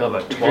 Wake up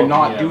at 12 If you're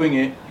not p.m. doing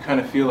it, you kind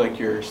of feel like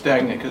you're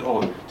stagnant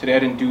because today I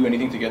didn't do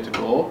anything to get to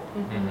goal.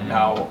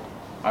 Now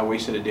I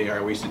wasted a day or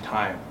I wasted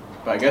time.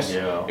 But I guess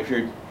Yeah. if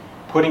you're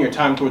putting your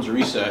time towards a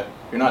reset,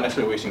 you're not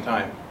necessarily wasting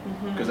time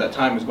because that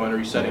time is going to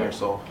resetting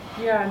yourself.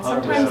 Yeah, and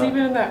sometimes 100%.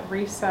 even in that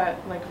reset,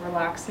 like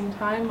relaxing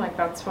time, like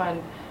that's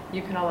when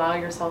you can allow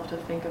yourself to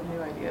think of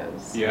new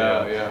ideas.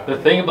 Yeah. The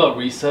thing about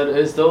reset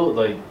is though,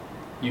 like,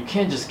 you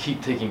can't just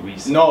keep taking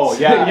resets. No,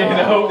 yeah. You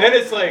know? Then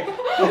it's like,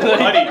 If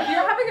buddy.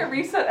 you're having a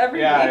reset every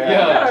Yeah, week, yeah.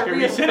 you gotta You're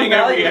resetting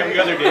every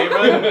other day,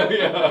 brother. You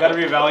gotta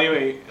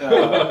reevaluate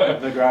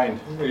the grind.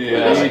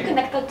 Yeah. Especially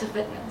connected to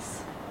fitness.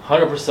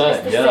 100%,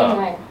 It's the yeah. same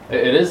way.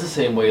 It is the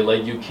same way.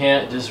 Like you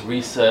can't just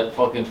reset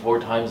fucking 4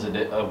 times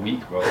a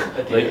week, bro.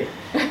 Like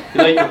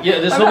yeah,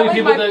 there's I'm so many having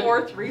people my that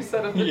fourth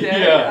reset of the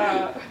day.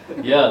 Yeah.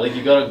 Yeah, like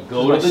you gotta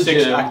go to My the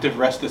 6th gym. active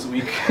rest this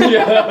week.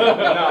 Yeah.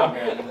 Nah,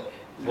 man.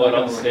 What,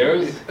 on the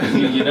stairs?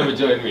 You never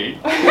joined me.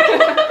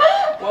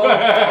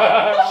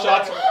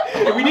 Shots.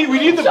 Hey, we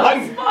need the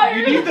button.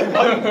 We need the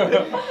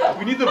button.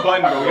 We need the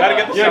button, bro. We gotta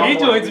get the Yeah, he soundboard.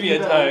 joins me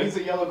at times.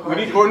 We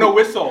need or no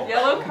whistle.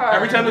 Yellow card.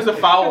 Every time there's a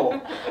foul,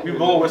 we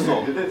blow a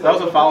whistle. That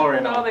was a foul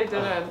right No, now. they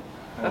didn't.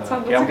 That's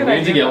a Yeah, good we need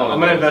idea. to get though. one. I'm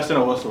gonna invest in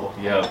a whistle.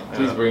 Yeah,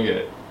 please bring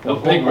it. A We'll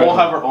big all red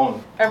have our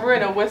own.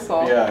 Everyone a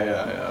whistle.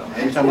 Yeah.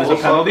 Every time there's a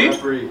penalty,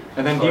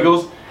 and then he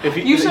goes. If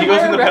he You should goes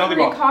wear in a the penalty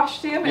referee box.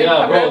 costume and Yeah,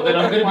 come bro, out then with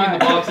I'm gonna be in the flag.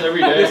 box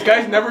every day. This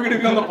guy's never gonna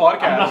be on the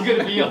podcast. I'm not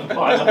gonna be on the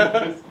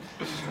podcast.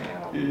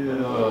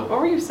 What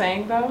were you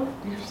saying though?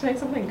 You were saying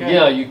something good.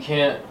 Yeah, you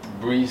can't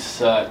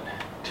reset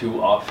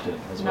too often,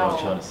 is what I was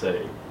No. trying to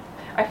say.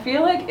 I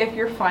feel like if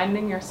you're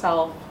finding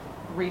yourself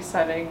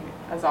resetting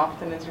as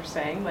often as you're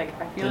saying, like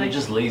I feel Then like you're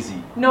just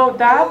lazy. no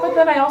that, but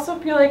then I also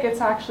feel like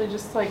it's actually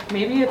just like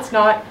maybe it's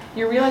not.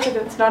 You realize that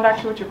it's not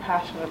actually what you're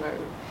passionate about.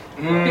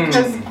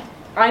 Because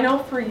I know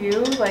for you,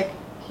 like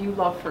you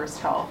love First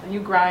Health and you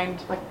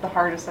grind like the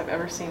hardest I've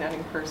ever seen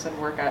any person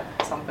work at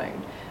something.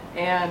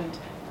 and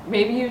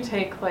maybe you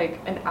take like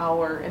an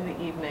hour in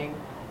the evening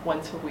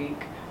once a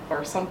week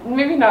or something,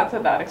 maybe not to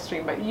that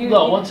extreme, but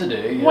once a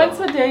day. Yeah. Once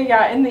a day,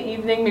 yeah, in the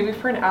evening, maybe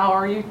for an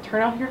hour, you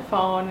turn off your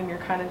phone and you're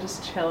kind of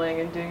just chilling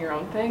and doing your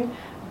own thing.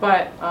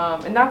 But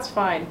and that's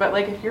fine. But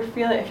like if you were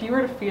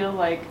to feel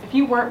like if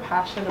you weren't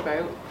passionate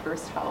about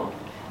First Health,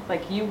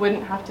 like you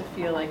wouldn't have to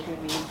feel like you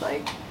need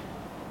like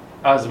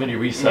as many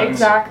resets.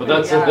 Exactly. But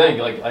that's the thing.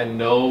 Like I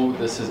know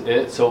this is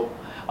it, so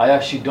I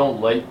actually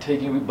don't like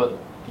taking, but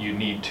you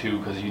need to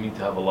because you need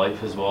to have a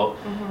life as well.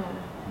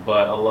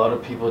 But a lot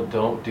of people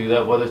don't do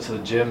that. Whether it's to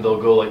the gym,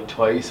 they'll go like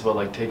twice, but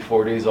like take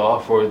 4 days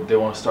off, or they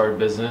want to start a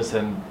business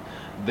and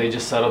they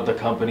just set up the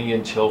company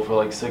and chill for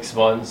like 6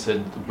 months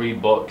and read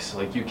books.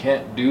 Like you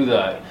can't do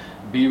that.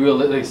 Be real,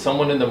 like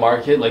someone in the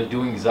market like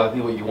doing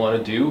exactly what you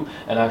want to do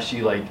and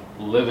actually like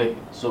living.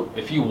 So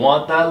if you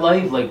want that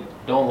life, like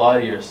don't lie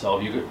to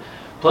yourself.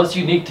 Plus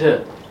you need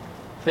to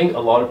think. A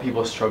lot of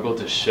people struggle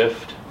to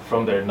shift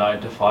from their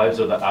 9 to 5s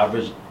or the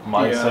average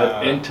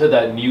mindset into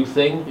that new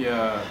thing.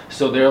 Yeah.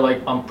 So they're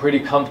like, I'm pretty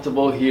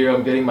comfortable here,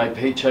 I'm getting my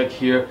paycheck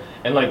here,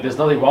 and like there's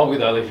nothing wrong with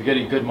that. Like if you're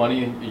getting good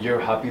money and you're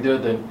happy there,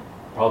 then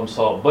problem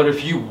solved. But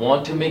if you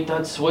want to make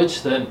that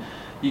switch, then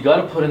you got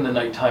to put in the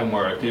nighttime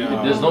work.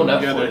 Yeah. There's no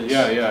Netflix.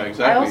 Yeah,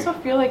 exactly. I also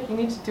feel like you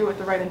need to do it with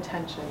the right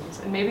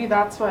intentions, and maybe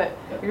that's what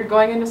if you're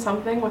going into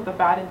something with the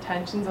bad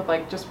intentions of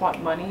like just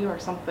want money or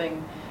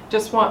something,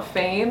 just want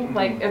fame.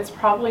 Like it's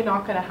probably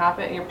not going to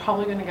happen, and you're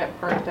probably going to get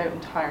burnt out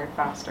and tired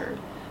faster.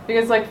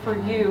 Because like for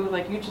you,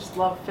 like you just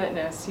love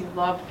fitness, you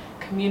love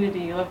community,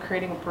 you love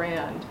creating a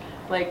brand.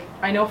 Like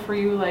I know for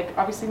you, like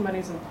obviously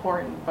money's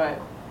important, but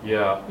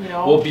yeah. you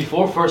know. Well,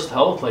 before First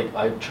Health, like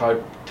I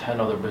tried 10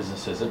 other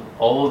businesses, and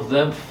all of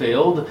them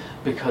failed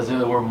because they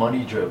were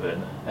money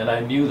driven, and I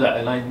knew that.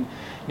 And I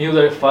knew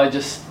that if I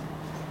just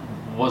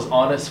was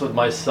honest with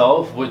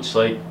myself, which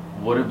like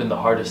would have been the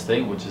hardest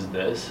thing, which is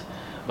this.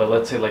 But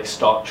let's say like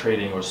stock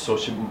trading or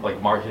social like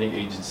marketing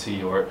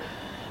agency or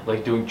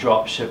like doing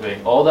drop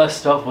shipping, all that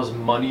stuff was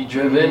money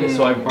driven.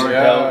 So I burnt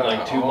out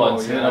like 2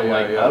 months in. I'm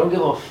like, I don't give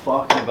a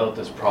fuck about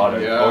this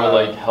product or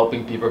like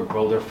helping people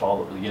grow their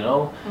followers, you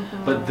know.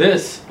 But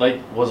this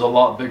like was a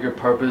lot bigger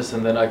purpose,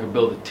 and then I could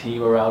build a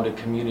team around it,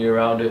 community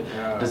around it,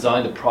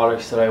 design the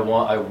products that I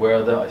want, I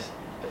wear them.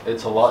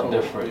 It's a lot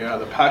different. Yeah,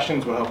 the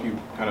passions will help you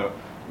kind of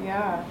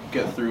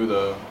get through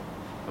the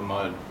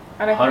mud.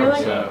 And I feel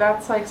 100%. like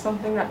that's like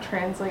something that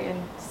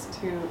translates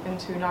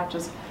into not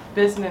just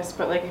business,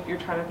 but like if you're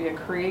trying to be a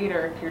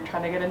creator, if you're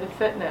trying to get into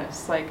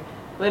fitness, like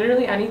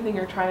literally anything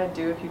you're trying to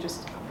do, if you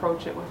just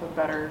approach it with a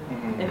better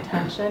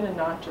intention and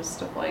not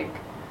just of like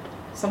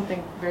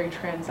something very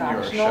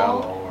transactional.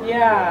 Shallow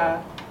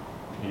Yeah.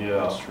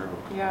 That's true.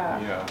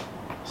 Yeah.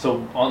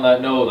 So on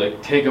that note,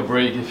 like take a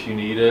break if you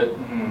need it,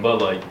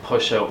 but like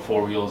push out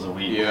 4 wheels a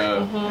week.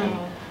 Yeah. And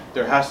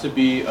there has to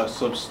be a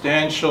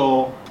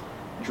substantial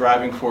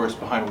driving force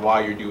behind why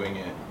you're doing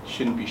it. It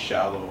shouldn't be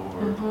shallow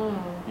or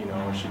you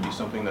know, it should be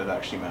something that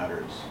actually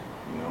matters,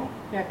 you know.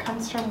 Yeah, it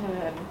comes from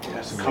within. It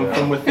has to come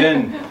from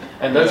within.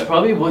 And that's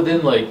probably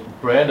within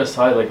like brand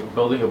aside, like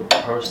building a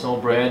personal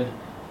brand.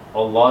 A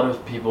lot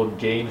of people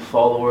gain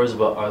followers,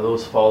 but are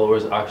those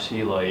followers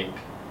actually like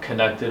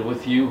connected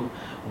with you?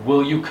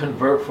 Will you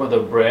convert for the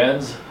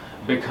brands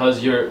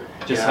because you're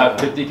just have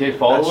 50K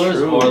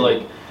followers, or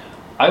like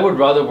I would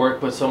rather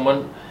work with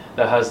someone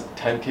that has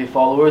 10K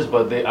followers,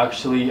 but they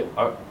actually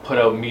put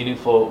out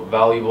meaningful,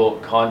 valuable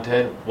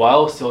content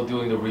while still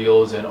doing the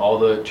reels and all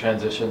the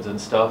transitions and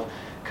stuff.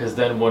 Because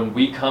then when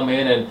we come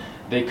in and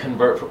they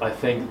convert, I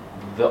think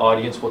the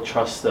audience will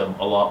trust them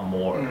a lot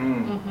more.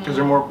 Because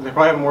they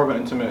probably have more of an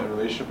intimate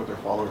relationship with their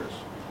followers.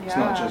 It's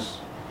not just.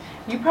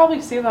 You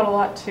probably see that a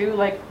lot too,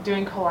 like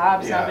doing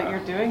collabs now that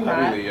you're doing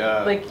that. Really,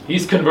 like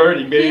he's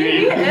converting,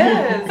 baby. He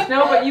is.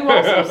 No, but you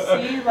also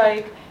see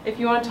like if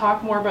you want to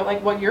talk more about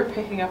like what you're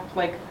picking up,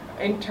 like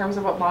in terms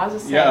of what Maz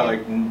is saying. Yeah,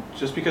 like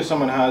just because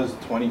someone has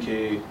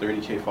 20K,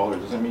 30K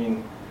followers doesn't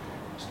mean,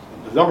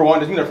 number one,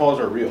 doesn't mean their followers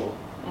are real.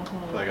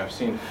 Like I've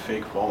seen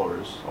fake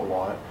followers a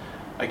lot.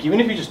 Like even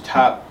if you just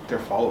tap their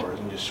followers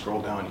and just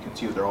scroll down, you can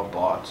see that they're all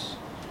bots.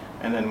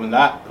 And then when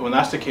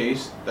that's the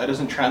case, that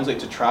doesn't translate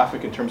to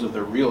traffic in terms of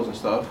their reels and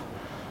stuff.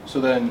 So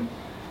then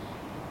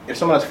if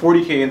someone has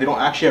 40K and they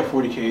don't actually have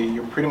 40K,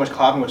 you're pretty much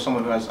collabing with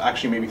someone who has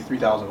actually maybe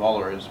 3,000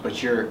 followers,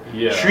 but you're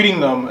treating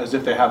them as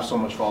if they have so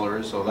much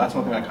followers. So that's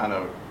one thing I kind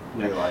of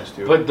realized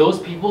too. But those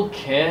people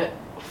can't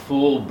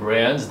fool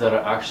brands that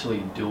are actually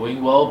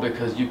doing well,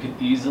 because you can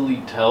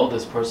easily tell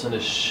this person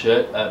is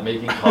shit at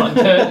making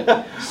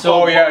content.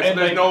 So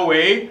there's no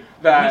way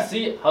that. You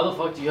see, how the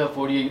fuck do you have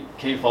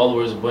 48K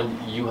followers when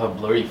you have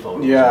blurry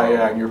photos?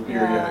 Yeah, you're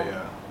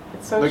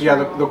It's so like,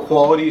 true. the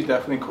quality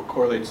definitely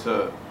correlates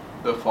to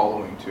the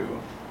following too.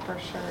 For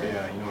sure.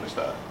 Yeah, you notice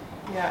that.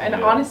 Yeah, and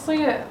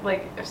honestly,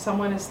 like if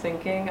someone is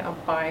thinking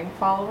of buying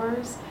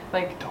followers,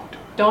 like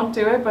don't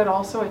do it. But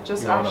also, it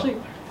just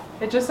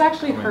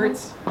actually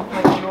hurts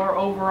like your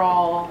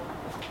overall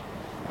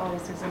Oh,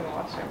 he's using the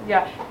washroom.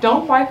 Yeah,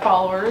 don't buy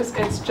followers.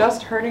 It's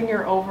just hurting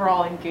your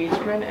overall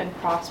engagement and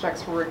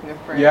prospects for working with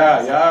brands.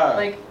 Yeah.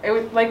 Like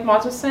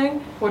Moz was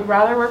saying, would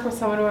rather work with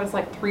someone who has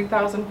like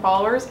 3,000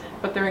 followers,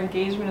 but their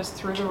engagement is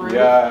through the roof,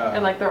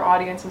 and like their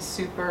audience is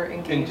super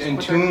engaged in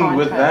with tune their content.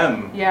 with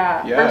them.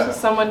 Yeah. Versus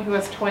someone who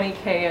has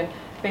 20K and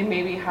they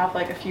maybe have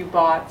like a few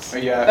bots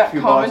a that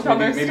few comment bots, on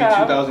maybe their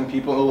stuff. 2,000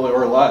 people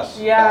or less.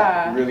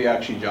 Yeah. That really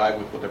actually jive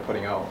with what they're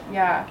putting out.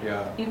 Yeah.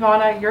 Yeah.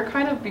 Ivana, you're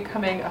kind of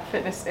becoming a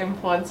fitness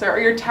influencer, or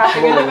you're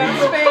tapping into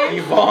that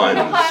space.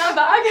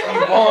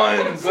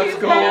 Yvonne's, let's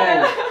go.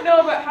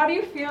 No, but how do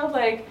you feel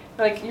like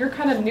you're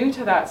kind of new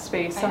to that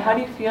space? So how do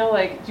you feel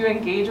like, do you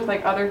engage with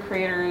like other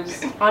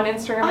creators on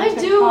Instagram? I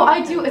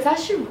do. It's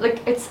actually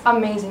like, it's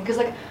amazing because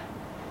like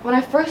when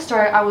I first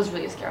started, I was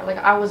really scared. Like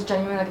I was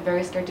genuinely like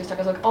very scared to start.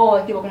 I was like, oh,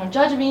 like people are gonna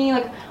judge me.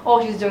 Like,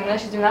 oh, she's doing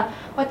this, she's doing that.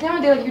 But at the end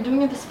of the day, like you're doing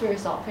this for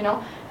yourself, you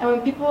know. And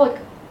when people like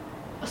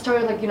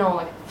started like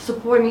like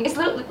supporting me, it's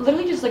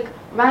literally just like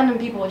random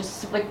people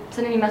just like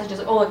sending me messages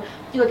like, oh,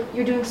 like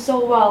you're doing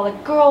so well.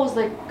 Like girls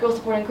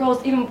supporting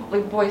girls, even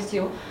like boys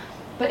too.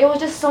 But it was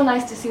just so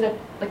nice to see that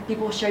like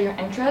people share your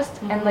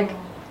interest and like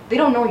they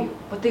don't know you,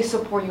 but they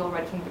support you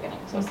already from the beginning.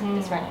 So it's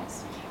very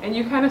nice. And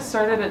you kind of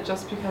started it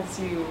just because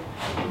you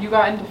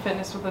got into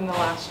fitness within the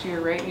last year,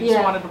 right? You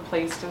just wanted a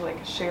place to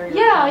like share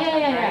your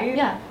content, right?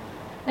 Yeah.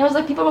 And it was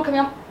like people were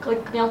coming up to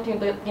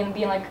me and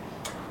being like,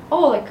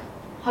 oh, like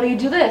how do you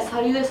do this?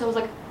 How do you do this? I was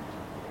like,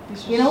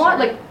 you know what?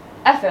 Like,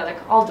 F it, like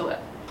I'll do it.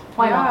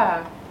 Why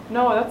not?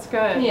 No, that's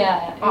good.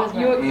 Yeah.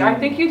 I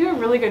think you do a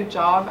really good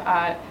job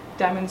at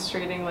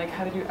demonstrating like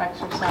how to do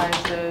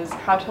exercises,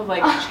 how to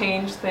like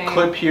change things.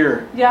 Clip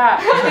here.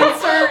 Yeah.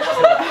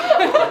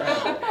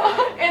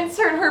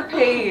 Insert her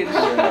page.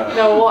 Yeah.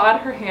 No, we'll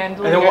add her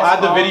handle. And then we'll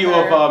add the video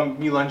of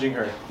me lunging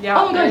her. Yeah.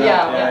 Oh my god,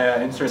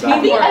 Yeah, insert that.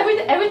 I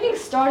think everything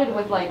started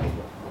with like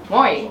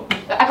Maury.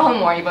 I call him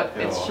Maury, but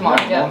it's Shimon.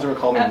 No one's ever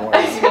called me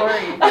Maury.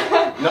 Maury.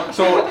 No,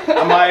 so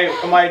am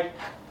I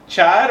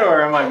Chad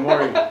or am I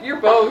Maury? You're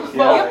both.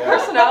 Yeah, You have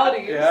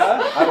personalities.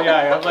 Yeah? I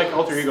have like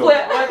alter ego.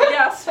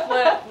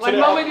 Split. Like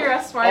moment you're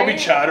S-Maury. I'll be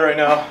Chad right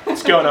now.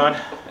 What's going on?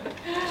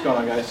 What's going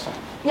on, guys?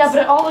 Yeah, but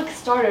it all like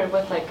started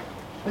with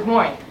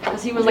Maury,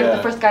 because he was like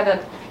the first guy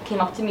that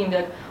came up to me and be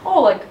like,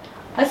 oh, like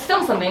let's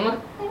film something. I'm like,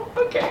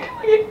 okay,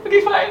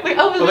 fine. Like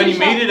I was. But then you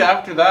made it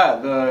after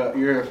that,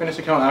 your fitness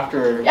account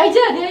after. I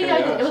did,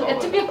 yeah. It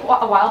took me a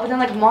while, but then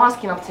like Moz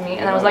came up to me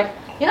and I was like,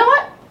 you know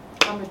what?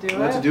 I'm gonna do it.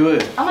 Let's do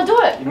it. I'm gonna do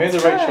it. You made the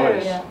right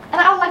choice. Yeah. And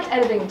I like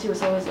editing too,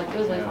 so it was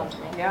really fun for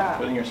me. Yeah.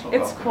 Putting yourself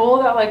It's out. cool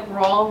that like we're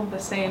all in the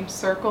same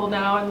circle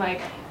now, and like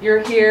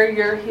you're here,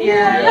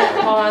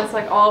 Moz,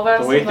 like all of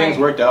us. The way and, things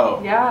worked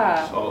out.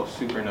 Yeah. So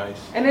super nice.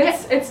 And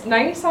it's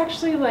nice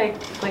actually, like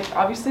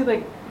obviously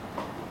like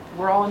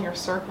we're all in your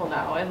circle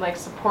now and like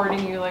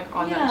supporting you like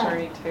on that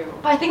journey too.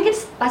 But I think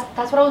that's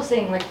what I was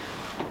saying. Like,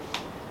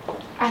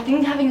 I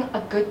think having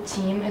a good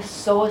team is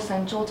so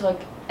essential to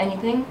like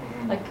anything,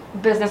 like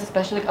business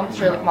especially. Like I'm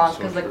sure like Moz,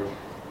 because like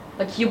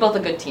you built a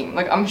good team.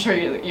 Like I'm sure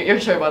you're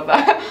sure about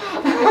that.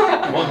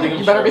 One thing I'm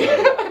you better sure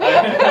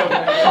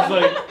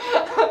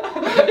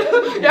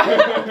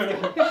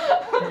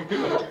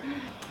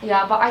be.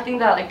 Yeah, but I think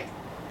that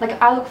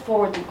like I look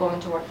forward to going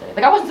to work today.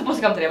 Like I wasn't supposed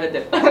to come today, but I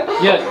did.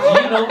 Yeah,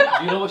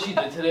 do you know what she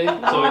did today?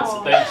 So it's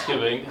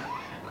Thanksgiving.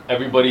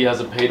 Everybody has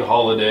a paid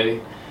holiday.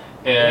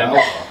 And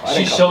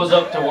she shows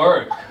up to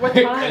work. What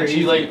time? And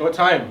she like, what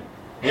time?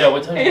 Yeah,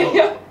 what time? 8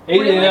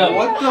 a.m.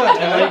 What the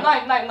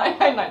heck?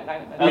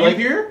 9. Were you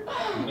here?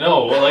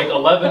 No, like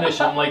 11ish.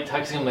 I'm like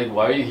texting him like,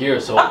 why are you here?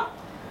 So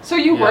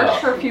you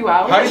worked for a few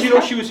hours? How did you know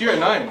she was here at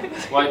 9?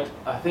 Like,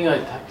 I think I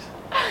texted.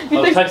 You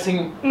I was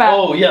texting Matt.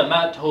 Oh yeah,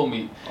 Matt told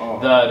me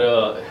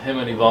that him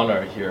and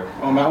Ivana are here.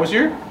 Oh, Matt was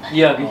here?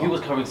 Yeah, he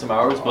was covering some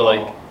hours, but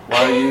like,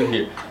 why are you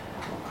here?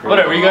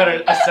 Whatever, you got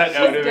a set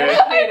out of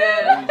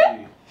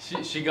it.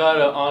 She got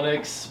an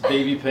Onyx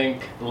baby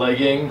pink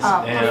leggings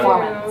and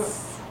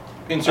Performance.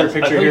 Insert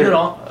picture here.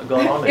 Got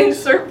Onyx.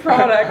 Insert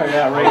product.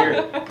 Yeah, right here.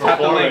 Tap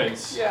the link.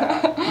 Performance.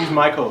 Yeah. Use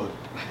my code.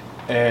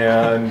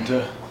 And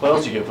what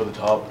else you get for the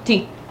top?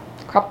 Tee.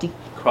 Crop tee.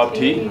 Crop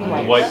tee?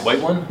 Nice. White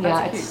one? Yeah,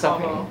 That's it's a so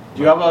cute pretty. combo.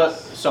 Do you have a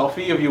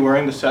selfie of you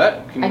wearing the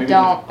set? Can you I maybe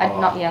don't. just-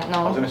 Not yet. I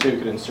was No. gonna say we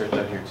could insert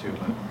that here too,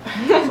 but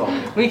it's all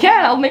good. We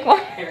can. I'll make one.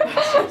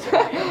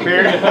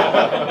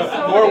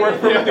 More work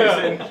for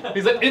Mason.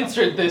 He's like,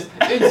 insert this,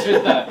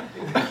 insert that.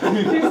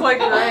 He's like,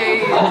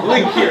 great.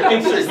 Link here,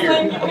 insert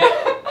here.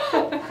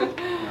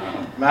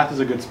 Math is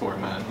a good sport,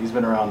 man. He's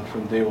been around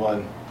from day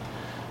one.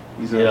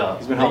 He's been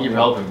Thank helping. you for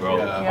helping, bro.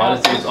 Yeah.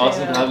 Honestly, it's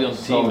awesome to have you on the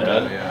So team,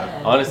 good, man.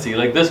 yeah. Honestly,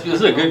 like this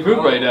is a good group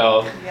right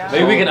now. Yeah.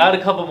 Maybe we can add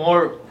a couple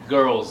more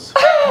girls.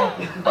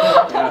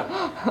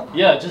 Yeah.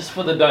 Yeah, just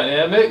for the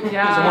dynamic.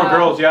 Yeah. Some more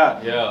girls,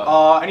 yeah.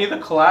 Yeah. Any of the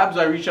collabs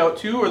I reach out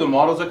to or the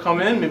models that come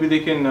in, maybe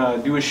they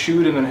can do a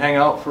shoot and then hang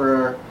out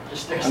for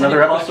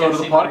another episode of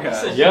the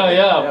podcast. Yeah,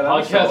 that'd be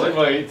podcast solid.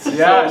 invites.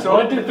 Yeah, so so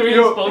 1 to 3 is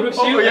photo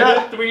shoot, and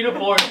then 3 to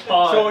 4 is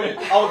pod. So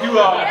I'll do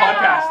a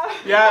podcast.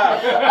 Yeah.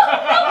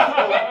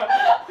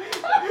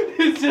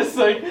 It's just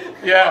like,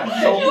 Yeah.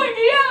 So,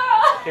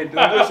 Yeah. Okay, do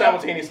it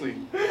simultaneously.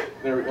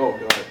 There we go.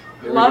 Got it.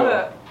 There Love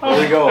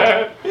we go. it.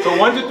 There we go. So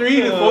 1 to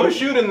 3, the photo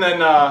shoot, and then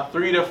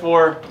 3 to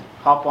 4,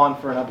 hop on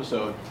for an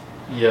episode.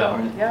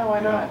 Yeah. Yeah,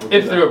 why not? we'll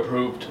If do they're that.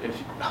 approved.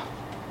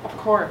 Of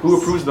course. Who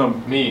approves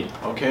them? Me.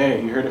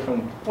 Okay, you heard it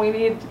from We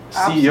need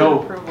absolute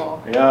CEO.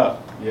 approval. Yeah,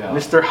 Yeah.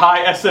 Mr.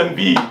 High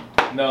SMB.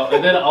 No,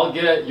 and then I'll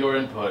get your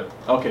input.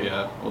 Okay,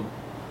 yeah,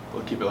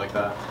 we'll keep it like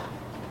that.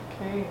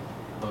 Okay,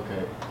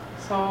 Okay.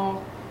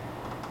 so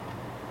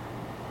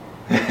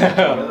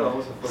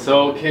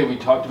So, okay, we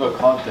talked about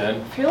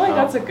content. I feel like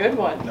that's a good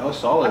one. That was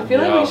solid. I feel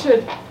like Yeah. we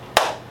should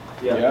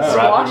Yeah. Wrap it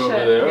squash over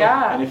it. there.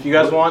 Yeah. And if you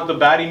guys want the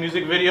baddie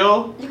music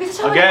video, You can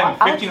just have again, like,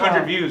 an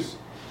 1,500 outro. views.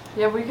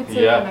 Yeah, we could save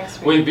it Yeah. next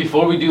week. Wait,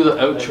 before we do the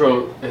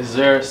outro, is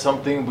there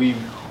something we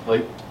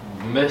like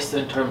missed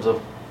in terms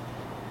of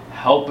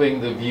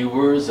helping the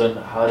viewers and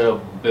how to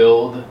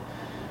build?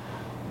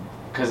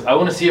 Because I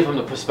want to see it from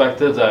the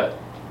perspective that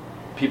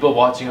people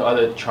watching are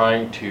either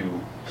trying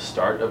to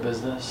start a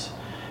business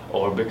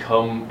or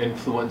become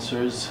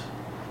influencers,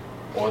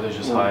 or they're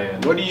just high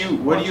end. What do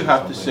you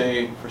have to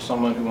say for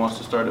someone who wants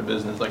to start a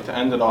business? Like, to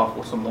end it off,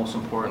 what's the most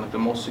important, like the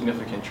most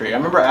significant trait? I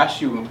remember I asked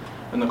you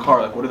in the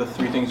car, like, what are the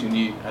 3 things you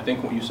need? I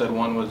think what you said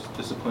one was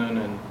discipline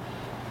and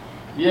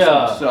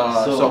Yeah,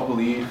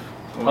 self-belief.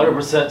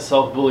 100%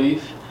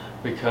 self-belief,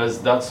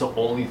 because that's the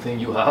only thing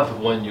you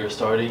have when you're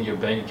starting. Your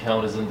bank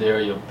account isn't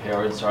there, your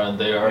parents aren't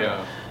there, Yeah.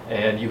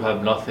 and you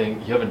have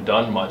nothing, you haven't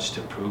done much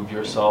to prove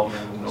yourself.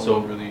 No So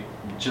one really.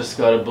 just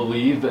gotta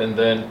believe, and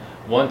then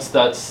once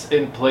that's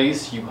in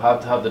place, you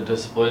have to have the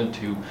discipline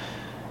to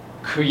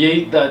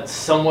create that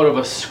somewhat of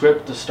a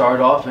script to start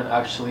off and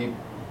actually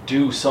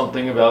do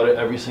something about it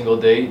every single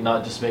day,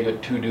 not just make a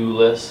to-do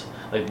list.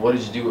 Like, what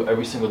did you do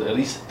every single day? At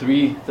least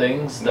 3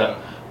 things that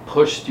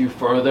pushed you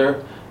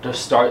further to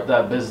start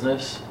that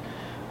business.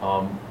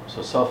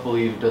 So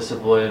self-belief,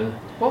 discipline,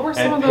 What were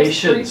some and of those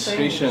patience. 3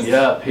 things? Patience.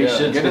 Yeah,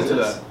 patience. Get into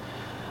 'cause that.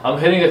 I'm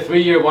hitting a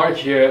 3-year mark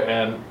here,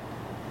 and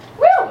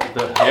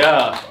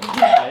yeah.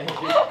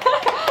 Thank you.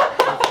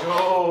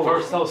 Go.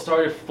 First, I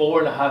started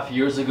 4.5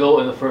 years ago,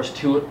 and the first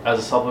 2 as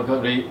a supplement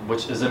company,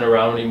 which isn't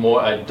around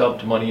anymore. I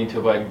dumped money into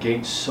it, but I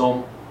gained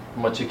so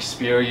much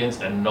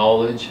experience and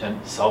knowledge and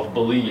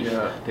self-belief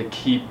to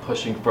keep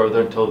pushing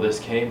further until this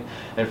came.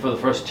 And for the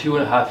first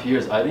 2.5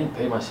 years, I didn't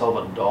pay myself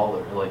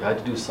 $1. Like, I had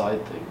to do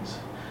side things.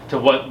 To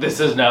what this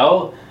is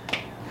now,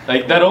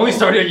 like, that only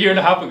started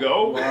 1.5 years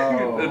ago.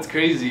 Wow. That's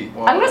crazy.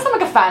 Wow. I'm gonna sound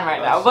like a fan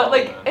right now, That's but so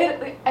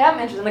like, I am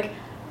interested. Like,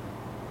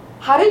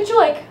 how did you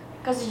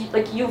Because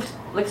you've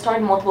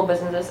started multiple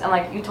businesses and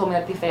like you told me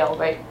that they failed,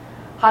 right?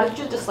 How did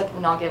you just like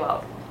not give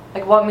up?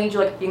 Like, what made you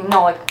like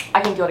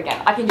I can do it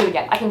again. I can do it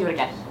again. I can do it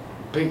again.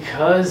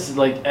 Because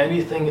like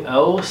anything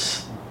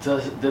else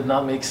did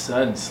not make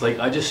sense. Like,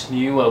 I just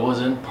knew I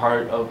wasn't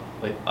part of,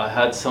 like, I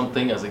had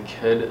something as a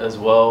kid as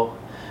well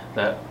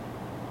that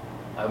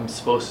I'm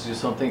supposed to do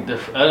something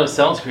different. I know it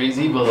sounds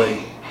crazy, but like,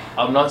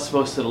 I'm not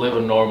supposed to live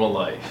a normal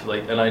life.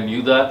 Like, and I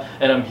knew that,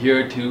 and I'm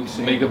here to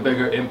make a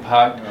bigger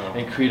impact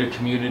and create a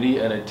community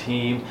and a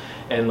team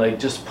and like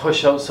just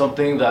push out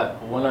something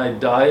that when I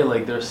die,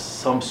 like, there's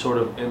some sort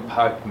of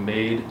impact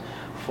made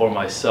for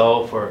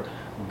myself or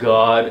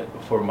God,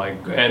 for my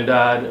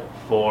granddad,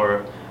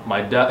 for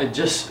my dad, and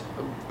just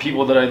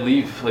people that I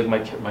leave, like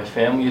my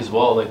family as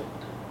well, like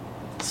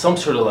some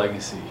sort of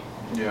legacy.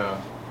 Yeah.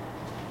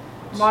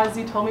 Maz,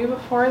 you told me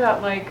before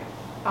that like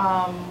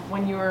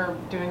when you were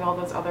doing all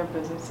those other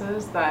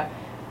businesses that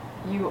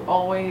you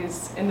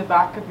always in the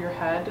back of your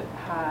head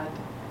had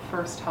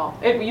First Health.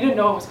 You didn't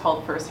know it was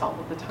called First Health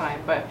at the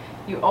time, but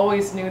you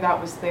always knew that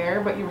was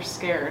there, but you were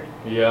scared.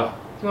 Yeah.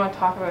 Do you want to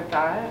talk about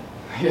that?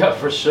 Yeah,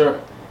 for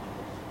sure.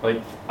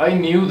 Like, I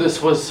knew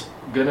this was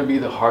gonna be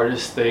the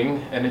hardest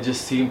thing, and it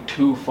just seemed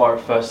too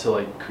far-fetched to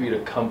like create a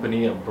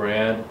company, a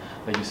brand.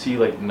 Like, you see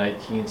like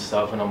Nike and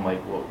stuff, and I'm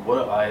like, well,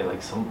 what I,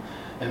 like some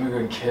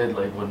immigrant kid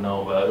like would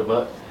know about it.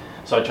 But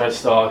so I tried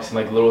stocks and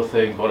like little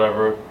things,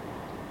 whatever.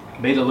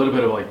 Made a little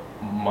bit of like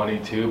money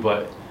too,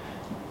 but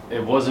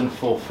it wasn't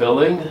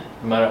fulfilling no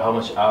matter how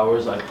much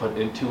hours I put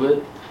into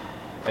it.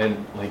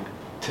 And like,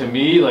 to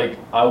me, like,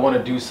 I want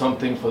to do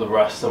something for the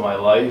rest of my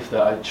life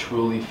that I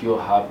truly feel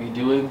happy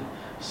doing.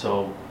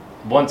 So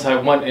once I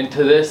went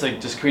into this,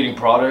 like just creating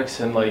products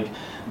and like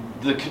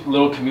the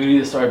little community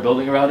that started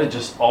building around it,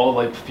 just all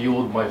like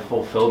fueled my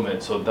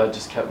fulfillment. So that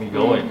just kept me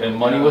going. And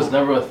money was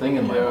never a thing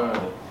in my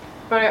mind.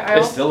 But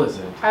It still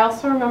isn't. I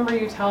also remember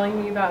you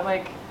telling me that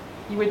like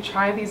you would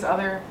try these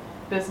other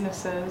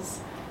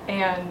businesses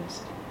and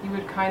you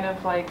would kind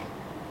of like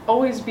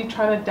always be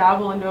trying to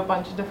dabble into a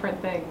bunch of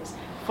different things,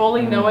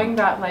 fully knowing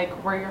that like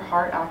where your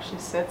heart actually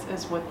sits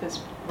is with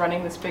this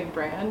running this big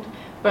brand,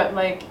 but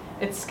like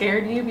it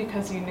scared you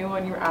because you knew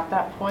when you were at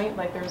that point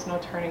like there was no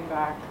turning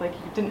back, like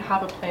you didn't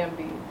have a plan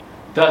B.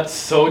 That's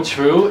so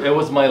true. It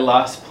was my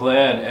last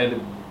plan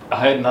and I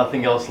had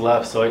nothing else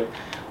left, so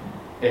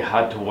it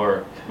had to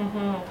work.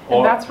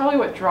 And that's probably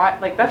what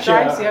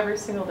drives you every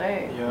single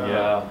day.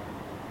 Yeah,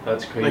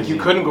 that's crazy. Like, you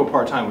couldn't go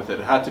part-time with it.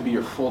 It had to be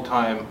your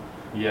full-time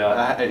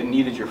Yeah. It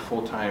needed your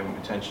full-time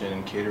attention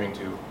and catering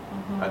to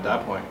at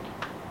that point.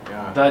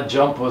 Yeah. That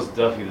jump was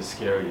definitely the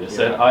scariest,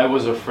 Yeah. and I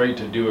was afraid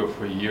to do it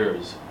for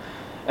years.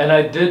 And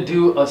I did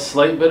do a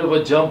slight bit of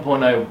a jump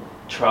when I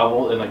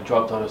traveled and like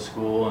dropped out of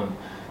school and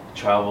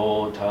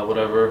traveled,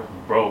 whatever,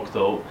 broke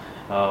though.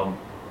 I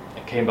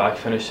came back,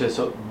 finished it,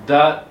 so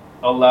that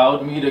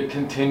allowed me to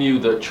continue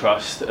the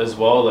trust as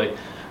well. Like,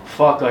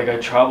 fuck, like I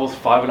traveled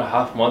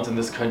 5.5 months in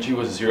this country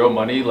with zero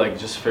money, like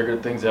just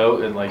figured things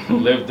out and like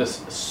lived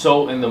this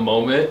so in the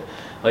moment.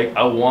 Like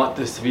I want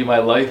this to be my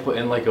life, but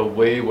in like a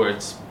way where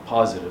it's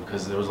positive,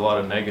 because there was a lot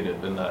of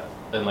negative in that,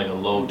 in like a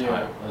low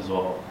time as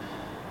well.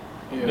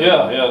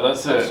 Yeah,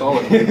 that's it.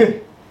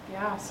 Solid.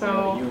 Yeah,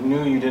 so you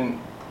knew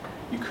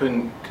you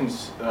couldn't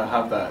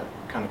have that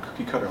kind of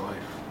cookie cutter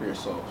life for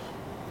yourself.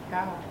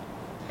 yeah.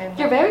 And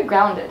You're very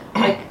grounded.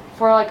 Like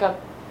for like a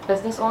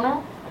business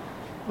owner,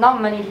 not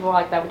many people are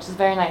like that, which is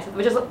very nice.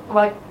 Which is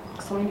like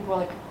so many people are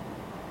like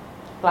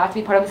glad to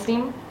be part of this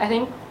team. I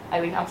think.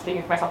 I mean, I'm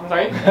speaking for myself. I'm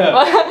sorry.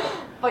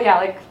 But yeah,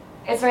 like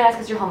it's very nice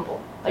because you're humble.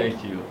 Like,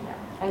 Thank you.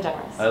 Yeah, and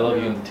generous. I love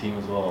you and the team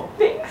as well.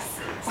 Thanks.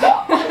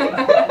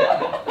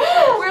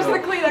 where's the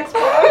Kleenex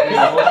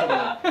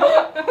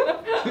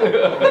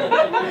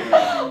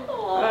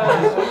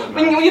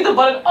We need the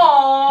button.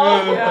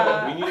 Aww.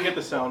 Yeah. We need to get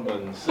the sound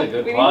buttons. This is a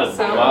good We need pod. a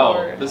soundboard.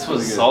 Wow, this was a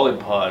Really good. solid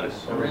pod.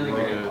 Really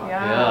good.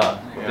 Yeah.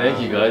 Thank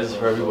you guys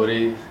for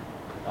everybody.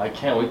 I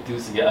can't wait to do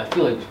this again. I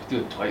feel like we should do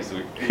it twice a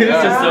week. Yeah.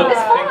 It's just so, It's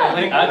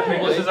fun. I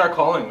think This is our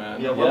calling,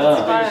 man. Yeah.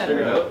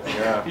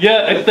 Yeah.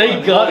 Yeah, and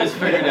thank God it's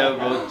figured out,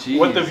 bro. Jeez.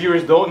 What the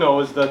viewers don't know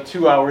is the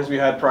 2 hours we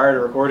had prior to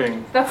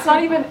recording. That's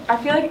not even, I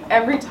feel like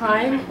every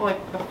time,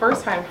 like the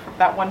first time,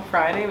 that one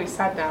Friday we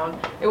sat down,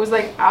 it was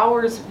like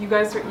hours, you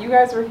guys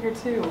were here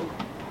too.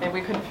 And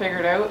we couldn't figure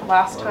it out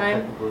last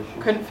time,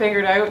 couldn't figure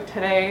it out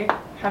today,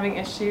 having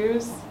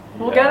issues.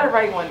 We'll Yeah. get it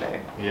right one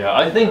day. Yeah,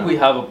 I think we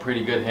have a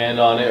pretty good hand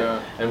on it, Yeah.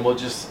 and we'll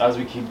just, as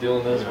we keep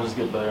doing this, we'll just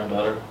get better and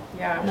better.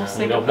 Yeah, we'll You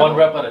sync know, up one the-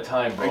 rep at a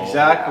time, bro.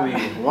 Exactly.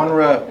 One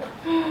rep.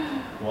 One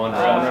Uh, One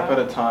rep. rep at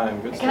a time.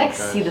 Good I stuff, can like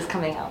guys. see this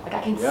coming out. Like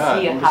I can Yeah,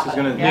 see it this is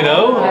happen. gonna. You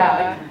know?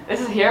 Yeah, like this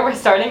is here. We're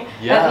starting.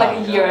 Yeah. And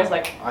like a year is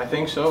like I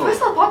think so.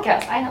 first on the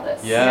podcast. I know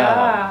this.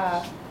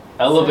 Yeah.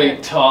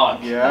 Elevate talk.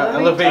 Yeah.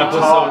 Elevate Elevate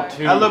talk. talk.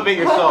 Elevate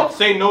yourself.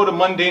 Say no to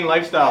mundane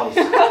lifestyles.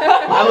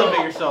 Elevate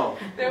yourself.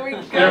 There we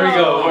go. There we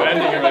go. We're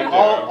ending it right there.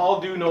 All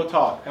do no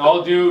talk.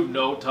 All do,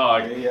 no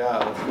talk. Yeah.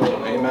 Let's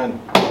go. Amen.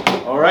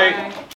 All right. Bye.